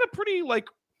had a pretty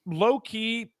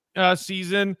low-key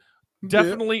season.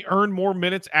 Definitely earned more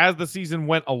minutes as the season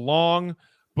went along.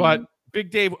 But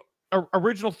Big Dave,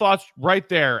 original thoughts right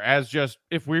there as just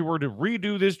if we were to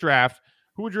redo this draft,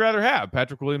 who would you rather have,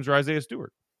 Patrick Williams or Isaiah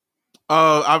Stewart?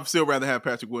 I'd still rather have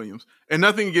Patrick Williams. And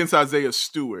nothing against Isaiah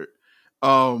Stewart.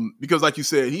 Because like you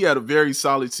said, he had a very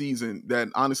solid season that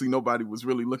honestly nobody was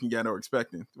really looking at or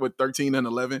expecting. With 13 and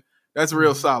 11, that's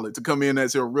real solid to come in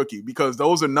as a rookie, because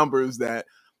those are numbers that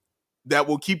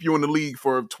will keep you in the league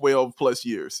for 12 plus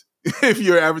years. If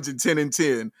you're averaging 10 and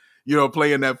 10,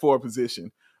 playing that 4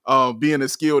 position, being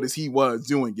as skilled as he was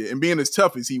doing it and being as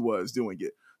tough as he was doing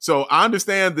it. So I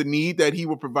understand the need that he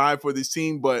will provide for this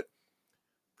team, but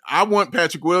I want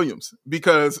Patrick Williams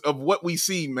because of what we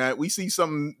see, Matt. We see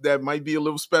something that might be a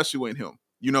little special in him.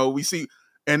 We see,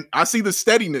 and I see the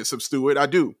steadiness of Stewart. I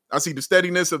do. I see the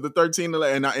steadiness of the 13,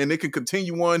 and it can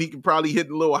continue on. He can probably hit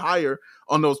a little higher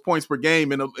on those points per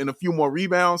game and a few more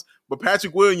rebounds. But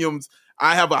Patrick Williams,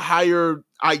 I have a higher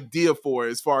idea for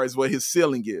as far as what his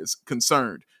ceiling is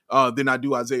concerned than I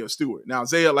do Isaiah Stewart. Now,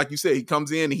 Isaiah, like you said, he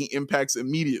comes in and he impacts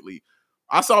immediately.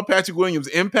 I saw Patrick Williams'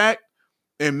 impact.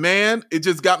 And man, it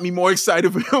just got me more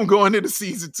excited for him going into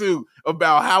season 2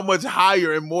 about how much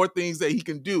higher and more things that he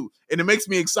can do. And it makes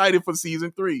me excited for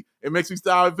season 3. It makes me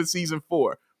excited for season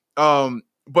 4.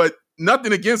 But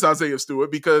nothing against Isaiah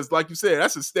Stewart because, like you said,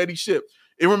 that's a steady ship.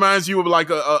 It reminds you of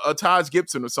like a Taj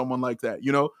Gibson or someone like that,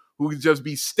 who can just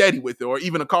be steady with it, or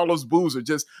even a Carlos Boozer.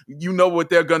 Just what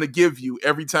they're going to give you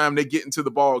every time they get into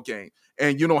the ball game,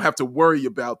 and you don't have to worry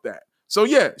about that. So,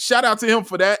 yeah, shout out to him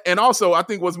for that. And also, I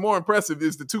think what's more impressive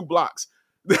is the 2 blocks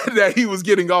that he was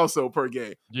getting also per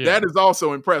game. Yeah. That is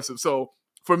also impressive. So,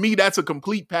 for me, that's a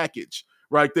complete package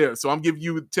right there. So, I'm giving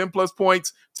you 10-plus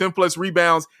points, 10-plus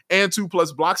rebounds, and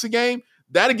 2-plus blocks a game.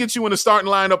 That'll get you in the starting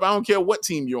lineup. I don't care what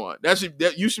team you're on.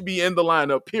 You should be in the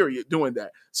lineup, period, doing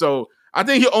that. So, I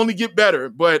think he'll only get better.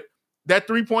 But that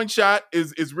 3-point shot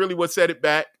is really what set it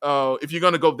back. If you're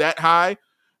going to go that high,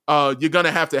 you're going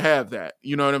to have that.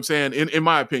 You know what I'm saying? In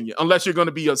my opinion, unless you're going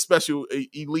to be a special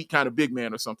elite kind of big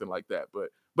man or something like that.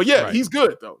 But yeah, right. He's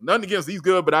good though. Nothing against, he's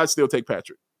good, but I'd still take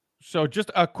Patrick. So just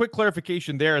a quick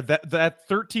clarification there, that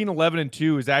 13, 11, and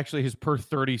 2 is actually his per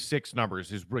 36 numbers,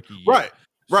 his rookie year. Right.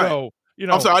 So,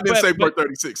 I'm sorry, I didn't say per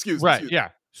 36. Excuse me. Right. Yeah.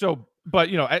 So, but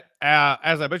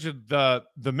as I mentioned, the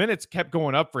minutes kept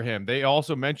going up for him. They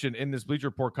also mentioned in this Bleacher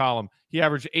Report column, he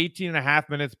averaged 18 and a half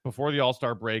minutes before the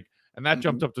All-Star break. And that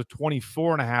jumped up to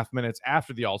 24 and a half minutes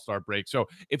after the All-Star break. So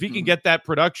if he can get that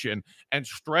production and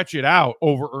stretch it out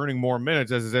over earning more minutes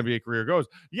as his NBA career goes,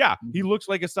 yeah, he looks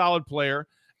like a solid player.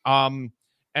 And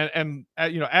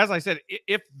as I said,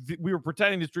 if we were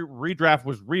pretending this redraft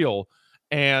was real,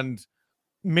 and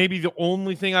maybe the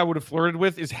only thing I would have flirted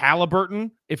with is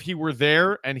Halliburton if he were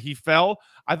there and he fell.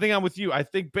 I think I'm with you. I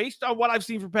think based on what I've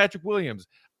seen from Patrick Williams,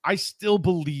 I still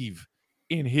believe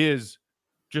in his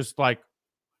just like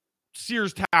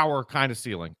Sears Tower kind of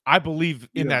ceiling. I believe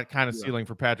in that kind of ceiling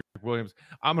for Patrick Williams.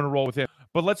 I'm going to roll with him.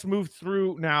 But let's move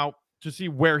through now to see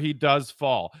where he does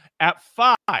fall. At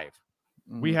 5,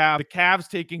 we have the Cavs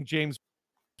taking James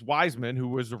Wiseman, who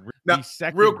was the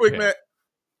second real quick, pick. Matt.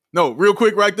 No, real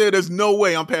quick right there. There's no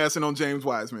way I'm passing on James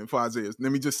Wiseman for Isaiah.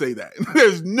 Let me just say that.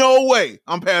 There's no way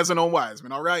I'm passing on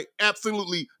Wiseman, all right?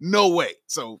 Absolutely no way.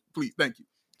 So, please, thank you.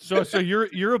 So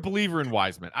you're a believer in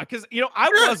Wiseman. Because, I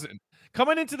wasn't.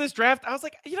 Coming into this draft, I was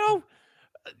like,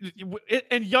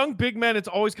 and young big men, it's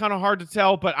always kind of hard to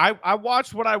tell. But I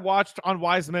watched what I watched on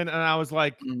Wiseman, and I was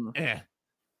like,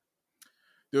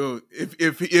 Dude,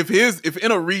 if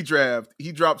in a redraft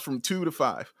he drops from 2 to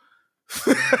 5,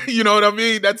 you know what I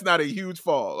mean? That's not a huge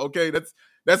fall. Okay,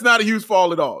 that's not a huge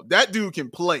fall at all. That dude can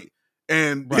play,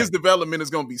 and his development is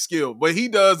going to be skilled. What he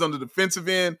does on the defensive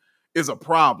end is a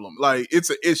problem. Like, it's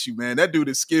an issue, man. That dude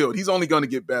is skilled. He's only going to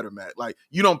get better, Matt. Like,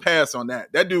 you don't pass on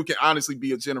that. That dude can honestly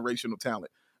be a generational talent.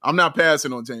 I'm not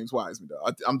passing on James Wiseman,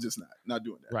 though. I'm just not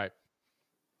doing that. Right.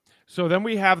 So then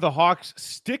we have the Hawks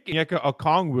sticking Onyeka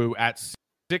Okongwu at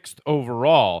 6th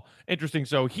overall. Interesting.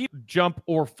 So he jump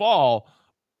or fall,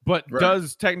 but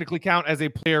does technically count as a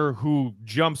player who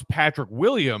jumps Patrick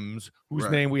Williams, whose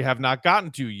name we have not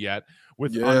gotten to yet,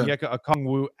 with Onyeka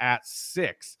Okongwu at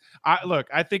 6.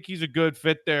 I think he's a good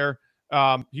fit there.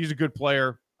 He's a good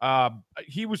player.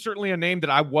 He was certainly a name that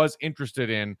I was interested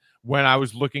in when I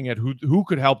was looking at who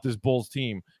could help this Bulls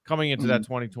team coming into that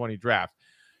 2020 draft.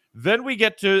 Then we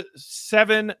get to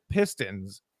 7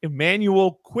 Pistons.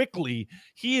 Emmanuel Quickley.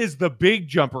 He is the big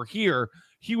jumper here.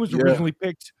 He was originally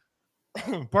picked,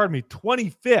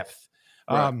 25th.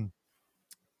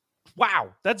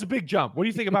 Wow, that's a big jump. What do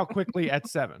you think about Quickley at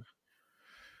 7?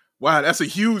 Wow, that's a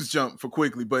huge jump for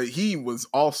Quickley, but he was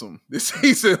awesome this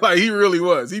season. Like, he really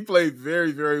was. He played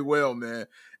very, very well, man.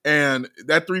 And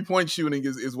that 3-point shooting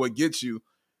is what gets you.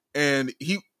 And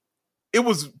it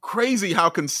was crazy how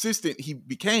consistent he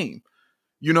became.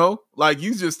 Like,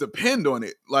 you just depend on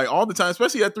it, like, all the time,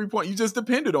 especially at 3-point. You just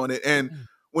depended on it. And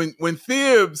when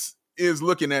Thibs is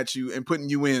looking at you and putting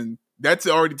you in, that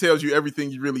already tells you everything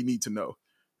you really need to know.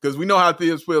 Because we know how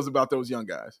Thibs feels about those young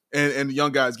guys and the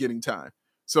young guys getting time.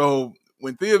 So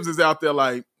when Thibs is out there,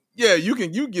 like, yeah, you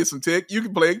get some tick. You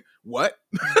can play what?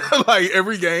 Like,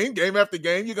 every game after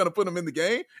game, you're going to put him in the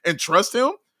game and trust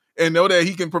him and know that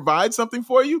he can provide something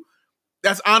for you.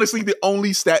 That's honestly the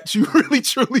only stat you really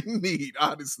truly need.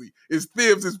 Honestly, is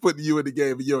Thibs is putting you in the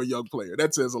game and you're a young player.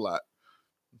 That says a lot.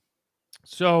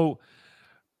 So,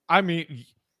 I mean,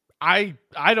 I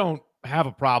don't have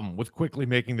a problem with quickly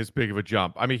making this big of a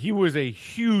jump. I mean, he was a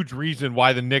huge reason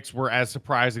why the Knicks were as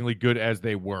surprisingly good as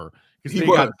they were, because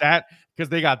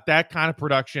they got that kind of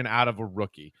production out of a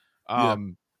rookie.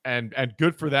 And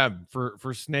good for them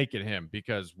for snaking him,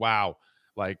 because wow,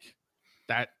 like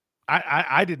that.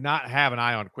 I did not have an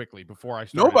eye on quickly before I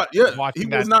started watching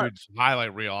that dude's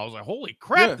highlight reel. I was like, holy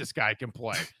crap, this guy can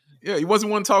play. Yeah, he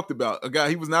wasn't one talked about. A guy,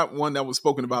 he was not one that was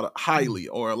spoken about highly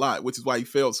or a lot, which is why he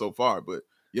failed so far. But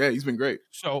yeah, he's been great.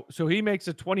 So he makes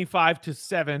a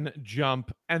 25-7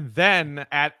 jump, and then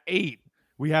at 8,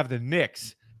 we have the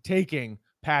Knicks taking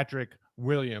Patrick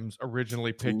Williams,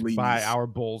 originally picked by our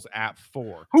Bulls at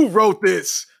 4. Who wrote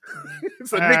this?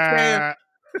 It's a Knicks fan.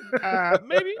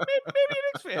 Maybe a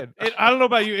Knicks fan. I don't know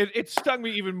about you. It stung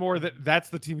me even more that that's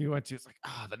the team you went to. It's like,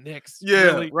 the Knicks. Yeah,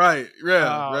 really? Right.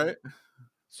 Yeah, right.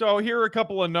 So here are a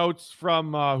couple of notes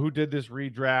from who did this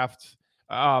redraft.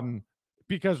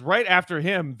 Because right after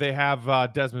him, they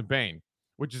have Desmond Bane,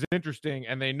 which is interesting.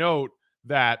 And they note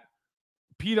that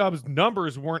P-Dub's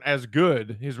numbers weren't as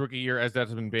good his rookie year as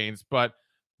Desmond Bane's, but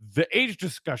the age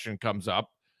discussion comes up.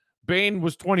 Bane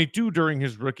was 22 during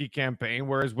his rookie campaign,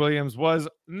 whereas Williams was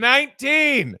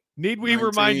 19. Need we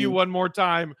remind you one more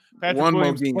time? Patrick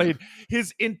Williams played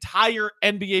his entire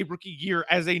NBA rookie year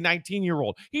as a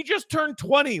 19-year-old. He just turned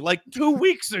 20 like 2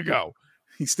 weeks ago.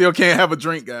 He still can't have a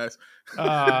drink, guys.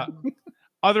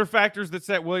 Other factors that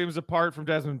set Williams apart from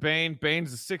Desmond Bane.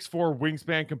 Bane's a 6'4"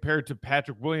 wingspan compared to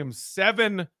Patrick Williams'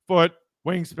 7-foot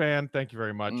wingspan. Thank you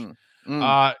very much.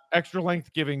 Extra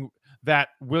length giving that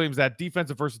Williams that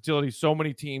defensive versatility so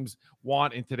many teams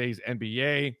want in today's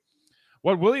NBA.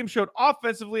 What Williams showed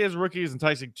offensively as a rookie is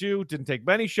enticing too. Didn't take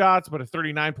many shots, but a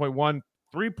 39.1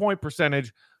 3-point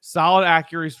percentage, solid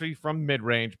accuracy from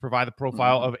mid-range, provide the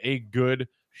profile of a good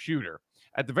shooter.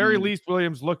 At the very least,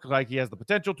 Williams looked like he has the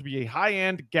potential to be a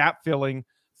high-end, gap-filling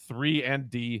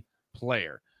 3-and-D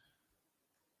player.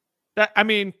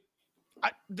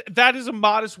 That is a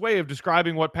modest way of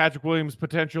describing what Patrick Williams'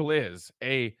 potential is.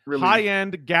 A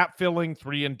high-end, gap-filling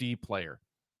 3-and-D player.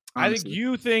 Honestly. I think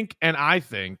you think, and I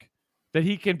think, that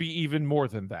he can be even more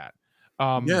than that.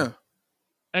 And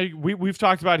we've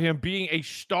talked about him being a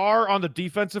star on the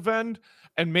defensive end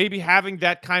and maybe having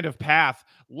that kind of path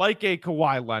like a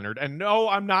Kawhi Leonard. And no,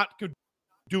 I'm not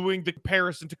doing the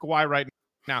comparison to Kawhi right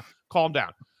now. Calm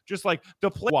down. Just like the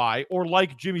Kawhi or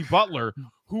like Jimmy Butler,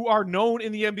 who are known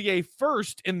in the NBA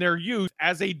first in their youth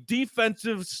as a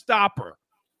defensive stopper.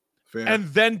 Fair. And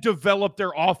then develop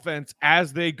their offense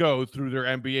as they go through their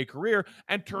NBA career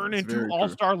and turn into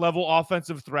all-star level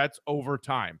offensive threats over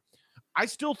time. I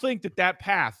still think that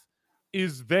path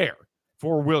is there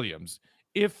for Williams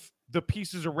if the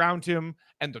pieces around him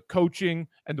and the coaching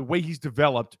and the way he's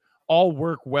developed all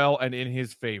work well and in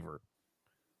his favor.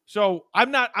 So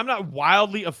I'm not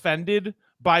wildly offended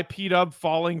by P-Dub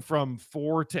falling from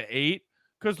 4 to 8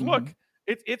 because look,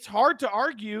 it's hard to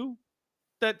argue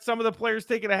that some of the players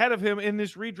taken ahead of him in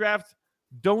this redraft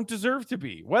don't deserve to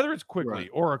be, whether it's Quickly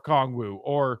or a Kongwu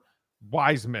or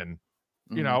Wiseman,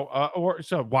 or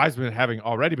so Wiseman having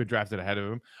already been drafted ahead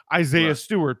of him, Isaiah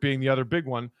Stewart being the other big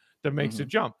one that makes a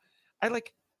jump. I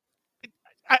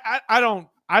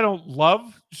don't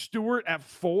love Stewart at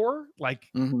 4.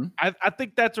 I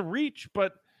think that's a reach,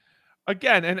 but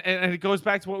again, and it goes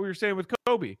back to what we were saying with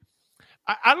Coby.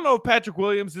 I don't know if Patrick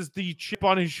Williams is the chip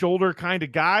on his shoulder kind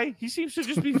of guy. He seems to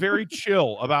just be very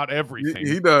chill about everything.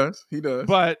 He does.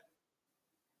 But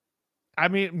I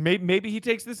mean, maybe he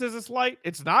takes this as a slight.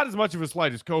 It's not as much of a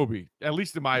slight as Coby, at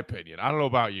least in my opinion. I don't know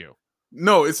about you.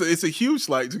 No, it's a huge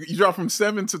slight. You drop from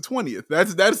 7 to 20th.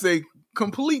 That's a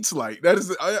complete slight. That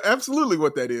is absolutely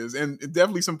what that is. And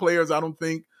definitely some players I don't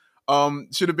think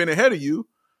should have been ahead of you.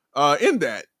 In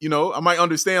that, I might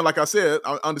understand, like I said,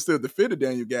 I understood the fit of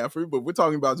Daniel Gafford, but we're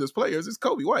talking about just players. It's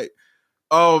Coby White.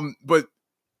 But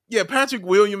yeah, Patrick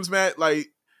Williams, Matt,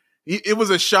 it was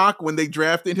a shock when they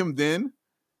drafted him then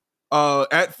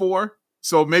at 4.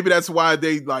 So maybe that's why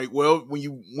they when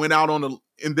you went out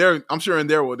in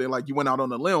their world, they're like, you went out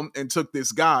on a limb and took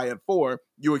this guy at 4,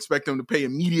 you expect him to pay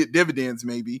immediate dividends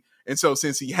maybe. And so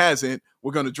since he hasn't,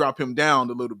 we're going to drop him down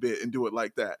a little bit and do it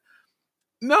like that.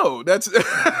 No, that's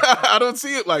I don't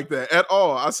see it like that at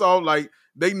all. I saw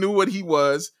they knew what he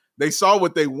was. They saw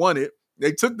what they wanted.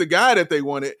 They took the guy that they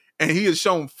wanted, and he has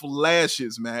shown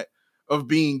flashes, Matt, of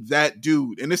being that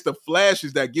dude. And it's the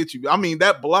flashes that get you. I mean,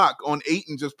 that block on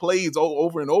Ayton just plays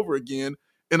over and over again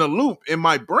in a loop in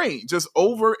my brain, just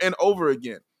over and over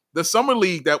again. the summer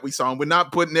league that we saw, and we're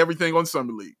not putting everything on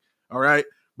summer league, all right?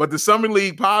 But the summer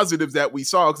league positives that we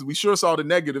saw, because we sure saw the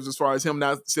negatives as far as him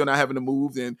still not having to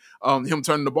move and him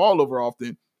turning the ball over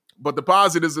often. But the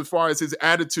positives as far as his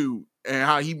attitude and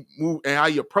how he moved and how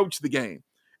he approached the game.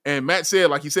 And Matt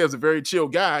said, like he said, was a very chill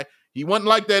guy. He wasn't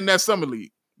like that in that summer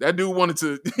league. That dude wanted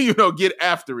to, get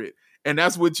after it. And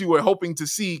that's what you were hoping to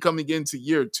see coming into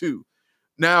year 2.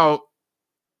 Now,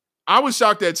 I was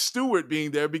shocked at Stewart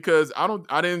being there because I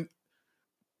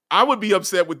would be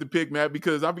upset with the pick, Matt,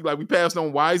 because I'd be like, we passed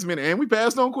on Wiseman and we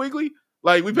passed on Quigley.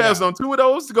 Like, we passed on 2 of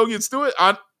those to go get Stewart.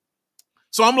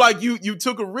 So I'm like, you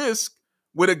took a risk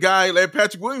with a guy like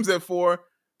Patrick Williams at 4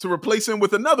 to replace him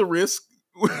with another risk,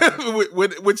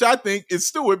 which I think is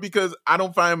Stewart, because I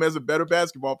don't find him as a better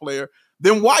basketball player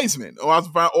than Wiseman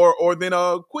or than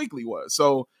Quigley was.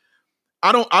 So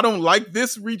I don't like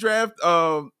this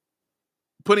redraft,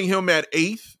 putting him at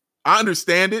 8th. I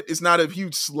understand it. It's not a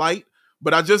huge slight,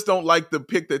 but I just don't like the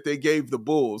pick that they gave the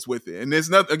Bulls with it. And there's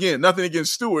nothing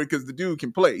against Stewart, because the dude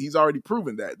can play. He's already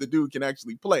proven that the dude can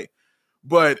actually play.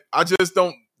 But I just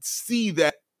don't see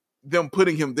that them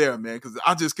putting him there, man, because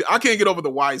I can't get over the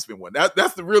Wiseman one.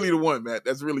 That's really the one, man.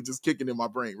 That's really just kicking in my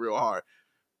brain real hard.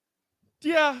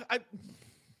 Yeah,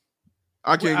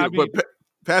 I can't get it. But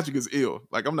Patrick is ill.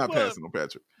 Like, I'm not passing on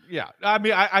Patrick. Yeah, I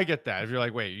mean, I get that. If you're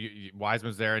like, wait,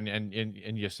 Wiseman's there, and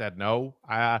you said no.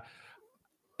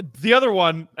 The other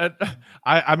one,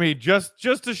 I mean, just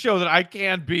to show that I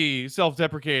can be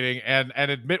self-deprecating and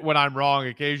admit when I'm wrong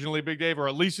occasionally, Big Dave, or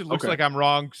at least it looks like I'm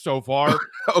wrong so far.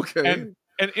 Okay. And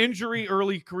an injury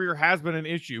early career has been an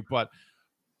issue, but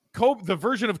the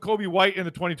version of Coby White in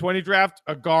the 2020 draft,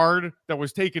 a guard that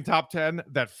was taken top 10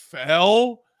 that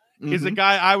fell, is a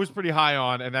guy I was pretty high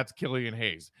on, and that's Killian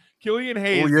Hayes. Killian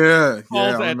Hayes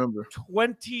falls at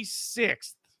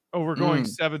 26th over going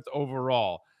 7th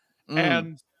overall.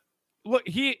 And look,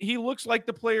 he looks like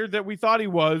the player that we thought he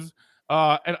was,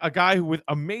 a guy with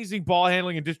amazing ball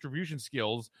handling and distribution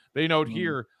skills. They note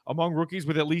here, among rookies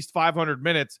with at least 500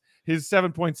 minutes, his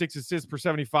 7.6 assists per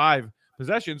 75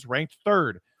 possessions ranked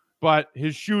 3rd. But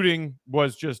his shooting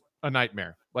was just a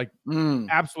nightmare, like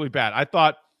absolutely bad. I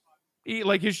thought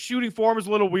his shooting form is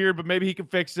a little weird, but maybe he can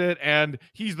fix it. And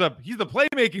he's the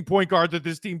playmaking point guard that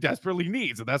this team desperately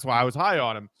needs, and that's why I was high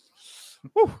on him.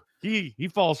 Whew, he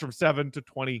falls from 7 to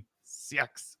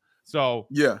 26. So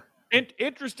yeah,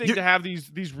 interesting to have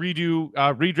these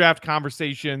redraft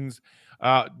conversations.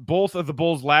 Both of the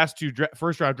Bulls' last 2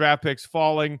 first round draft picks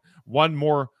falling, one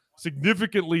more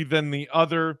significantly than the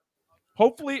other.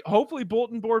 Hopefully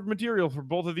bulletin board material for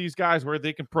both of these guys where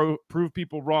they can prove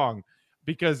people wrong.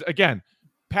 Because, again,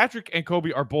 Patrick and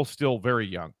Coby are both still very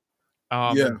young.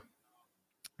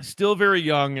 Still very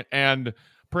young, and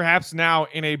perhaps now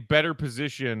in a better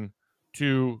position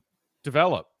to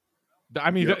develop.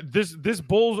 I mean, this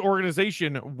Bulls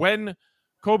organization, when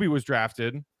Coby was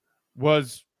drafted,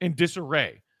 was in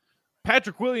disarray.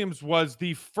 Patrick Williams was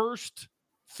the first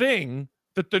thing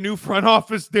that the new front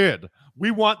office did.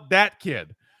 We want that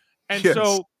kid. And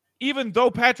so even though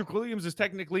Patrick Williams is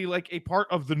technically like a part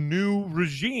of the new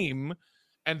regime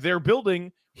and their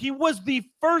building, he was the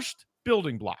first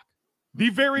building block, the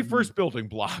very first building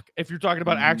block. If you're talking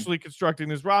about actually constructing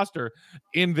this roster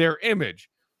in their image,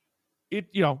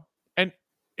 and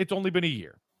it's only been a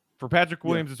year for Patrick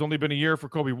Williams. It's only been a year for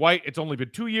Coby White. It's only been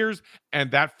 2 years.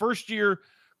 And that first year,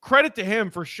 credit to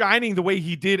him for shining the way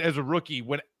he did as a rookie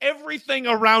when everything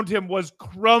around him was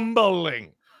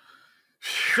crumbling.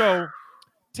 So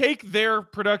take their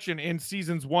production in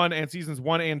seasons 1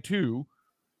 and 2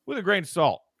 with a grain of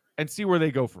salt and see where they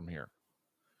go from here.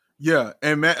 Yeah,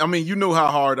 and Matt, I mean, you know how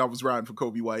hard I was riding for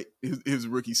Coby White his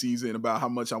rookie season, about how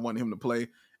much I wanted him to play,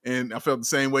 and I felt the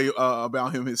same way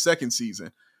about him his second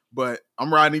season. But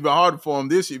I'm riding even harder for him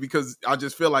this year because I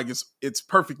just feel like it's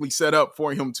perfectly set up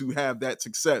for him to have that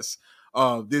success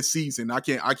this season. I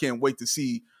can't wait to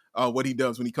see what he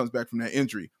does when he comes back from that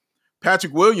injury.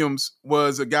 Patrick Williams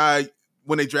was a guy,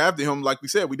 when they drafted him, like we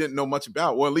said, we didn't know much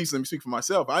about, or at least let me speak for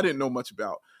myself, I didn't know much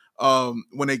about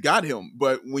when they got him.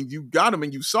 But when you got him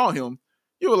and you saw him,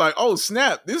 you were like, oh,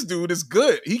 snap, this dude is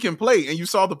good. He can play. And you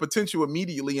saw the potential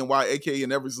immediately and why AK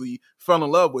and Eversley fell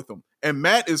in love with him. And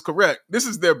Matt is correct. This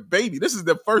is their baby. This is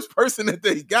the first person that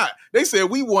they got. They said,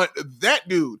 we want that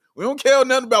dude. We don't care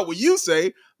nothing about what you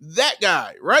say. That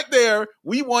guy right there,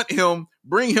 we want him.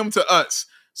 Bring him to us.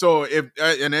 So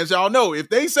and as y'all know, if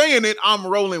they saying it, I'm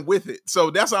rolling with it.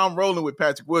 So that's how I'm rolling with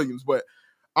Patrick Williams. But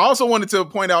I also wanted to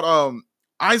point out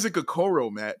Isaac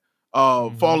Okoro, Matt,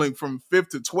 falling from 5th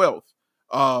to 12th.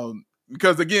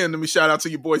 because again, let me shout out to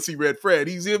your boy C Red Fred.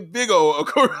 He's a big old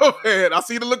Okoro fan. I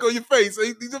see the look on your face.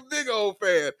 He's a big old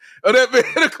fan of that man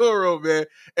Okoro, man.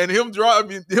 And him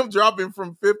dropping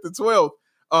from 5th to 12th,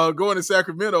 going to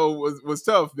Sacramento was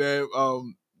tough, man.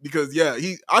 Because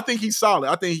I think he's solid.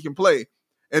 I think he can play.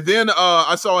 And then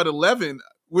I saw at 11,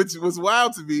 which was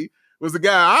wild to me, was the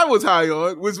guy I was high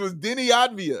on, which was Denny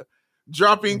Advia,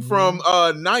 dropping from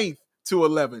 9th to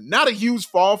 11. Not a huge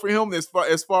fall for him as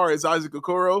far as Isaac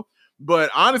Okoro, but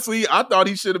honestly, I thought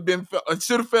he should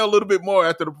have fell a little bit more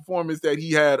after the performance that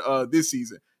he had this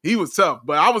season. He was tough,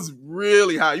 but I was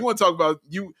really high. You want to talk about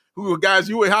guys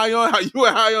you were high on? How you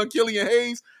were high on Killian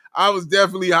Hayes? I was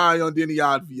definitely high on Denny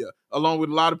Advia, along with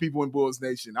a lot of people in Bulls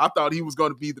Nation. I thought he was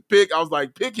going to be the pick. I was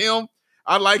like, pick him.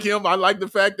 I like him. I like the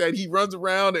fact that he runs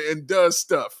around and does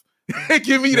stuff.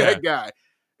 Give me that guy.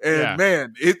 And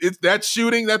man, it's that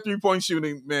shooting, that 3-point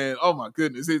shooting, man. Oh my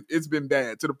goodness, it's been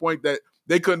bad to the point that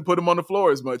they couldn't put him on the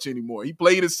floor as much anymore. He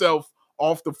played himself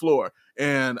off the floor,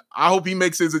 and I hope he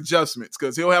makes his adjustments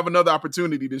because he'll have another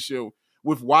opportunity this year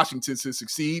with Washington to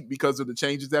succeed because of the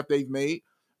changes that they've made.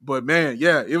 But man,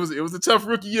 it was a tough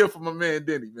rookie year for my man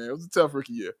Denny. Man, it was a tough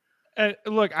rookie year. And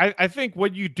look, I think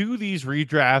when you do these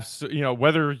redrafts,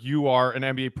 whether you are an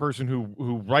NBA person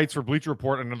who writes for Bleacher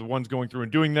Report and are the ones going through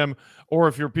and doing them, or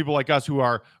if you're people like us who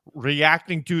are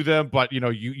reacting to them, but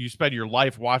you spend your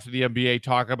life watching the NBA,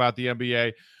 talking about the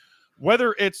NBA,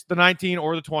 whether it's the 19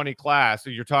 or the 20 class, so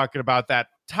you're talking about that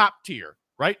top tier,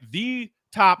 right? The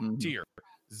top tier,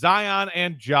 Zion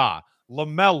and Ja,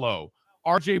 LaMelo,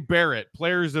 RJ Barrett,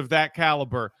 players of that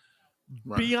caliber.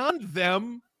 Right. Beyond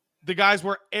them, the guys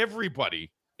where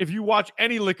everybody, if you watch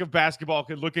any lick of basketball,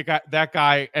 could look at that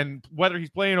guy, and whether he's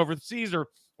playing overseas or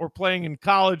playing in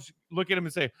college, look at him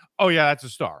and say, oh yeah, that's a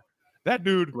star. That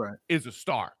dude is a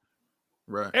star.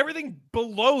 Right. Everything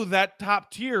below that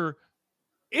top tier,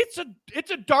 it's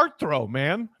a dart throw,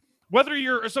 man. Whether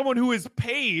you're someone who is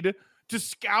paid to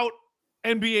scout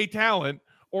NBA talent,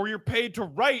 or you're paid to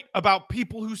write about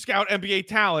people who scout NBA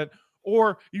talent,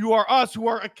 or you are us who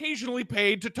are occasionally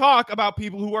paid to talk about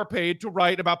people who are paid to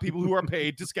write about people who are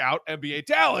paid to scout NBA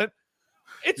talent.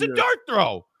 It's a dart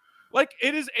throw. Like,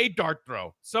 it is a dart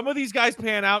throw. Some of these guys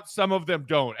pan out, some of them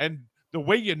don't. And the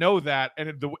way you know that,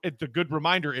 and the good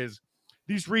reminder is,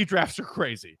 these redrafts are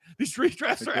crazy. These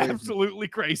redrafts are absolutely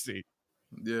crazy.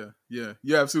 Yeah,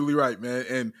 you're absolutely right, man.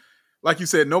 And like you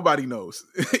said, nobody knows.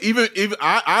 even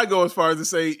I go as far as to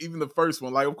say, even the first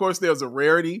one. Like, of course, there's a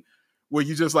rarity where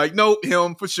you just like, nope,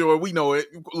 him for sure. We know it.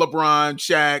 LeBron,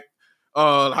 Shaq,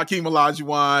 Hakeem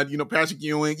Olajuwon, Patrick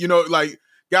Ewing, like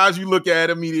guys you look at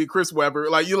immediately, Chris Webber,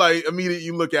 like you like immediately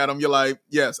you look at them, you're like,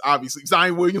 yes, obviously.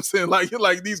 Zion Williamson, you're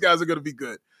like, these guys are going to be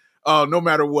good no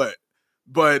matter what.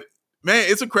 But man,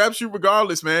 it's a crapshoot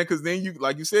regardless, man, because then you,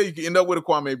 like you said, you can end up with a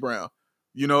Kwame Brown.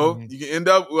 You can end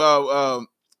up,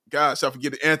 gosh, I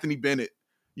forget it, Anthony Bennett.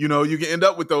 You can end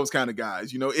up with those kind of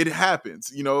guys. It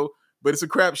happens, but it's a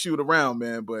crapshoot around,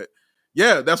 man. But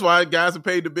yeah, that's why guys are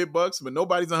paid the big bucks, but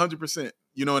nobody's 100%.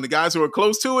 And the guys who are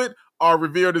close to it are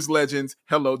revered as legends.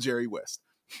 Hello, Jerry West.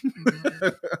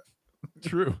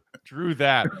 True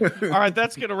that. All right,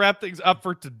 that's going to wrap things up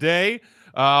for today.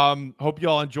 Hope you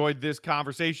all enjoyed this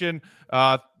conversation.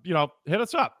 Hit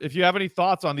us up if you have any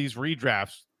thoughts on these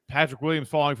redrafts. Patrick Williams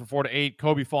falling from 4 to 8,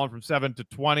 Coby falling from 7 to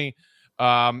 20.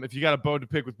 If you got a bone to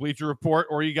pick with Bleacher Report,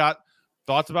 or you got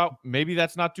thoughts about maybe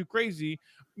that's not too crazy,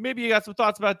 maybe you got some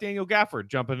thoughts about Daniel Gafford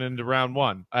jumping into round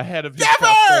 1 ahead of his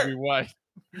Coby White.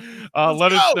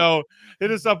 Let us know.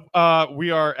 Hit us up.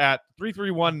 We are at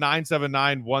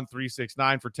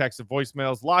 331-979-1369 for text and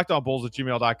voicemails.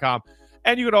 LockedOnBulls@gmail.com.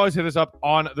 And you can always hit us up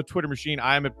on the Twitter machine.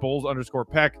 I am at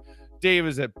Bulls_Peck. Dave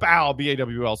is at BAWL,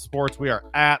 BAWL Sports. We are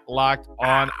at Locked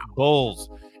On Bulls.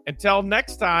 Until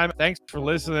next time, thanks for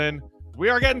listening. We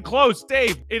are getting close.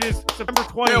 Dave, it is September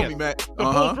 20th. Tell me, Matt. The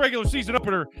Bulls regular season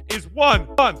opener is 1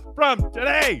 month from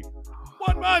today.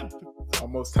 1 month.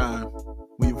 Almost time.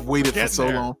 We've waited for so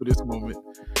long for this moment.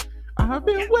 I've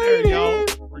been waiting. There, y'all.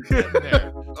 We're getting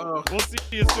there. We'll see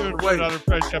you soon for another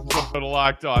fresh episode of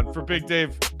Locked On. For Big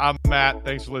Dave, I'm Matt.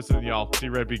 Thanks for listening, y'all. See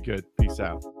Red be good. Peace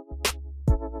out.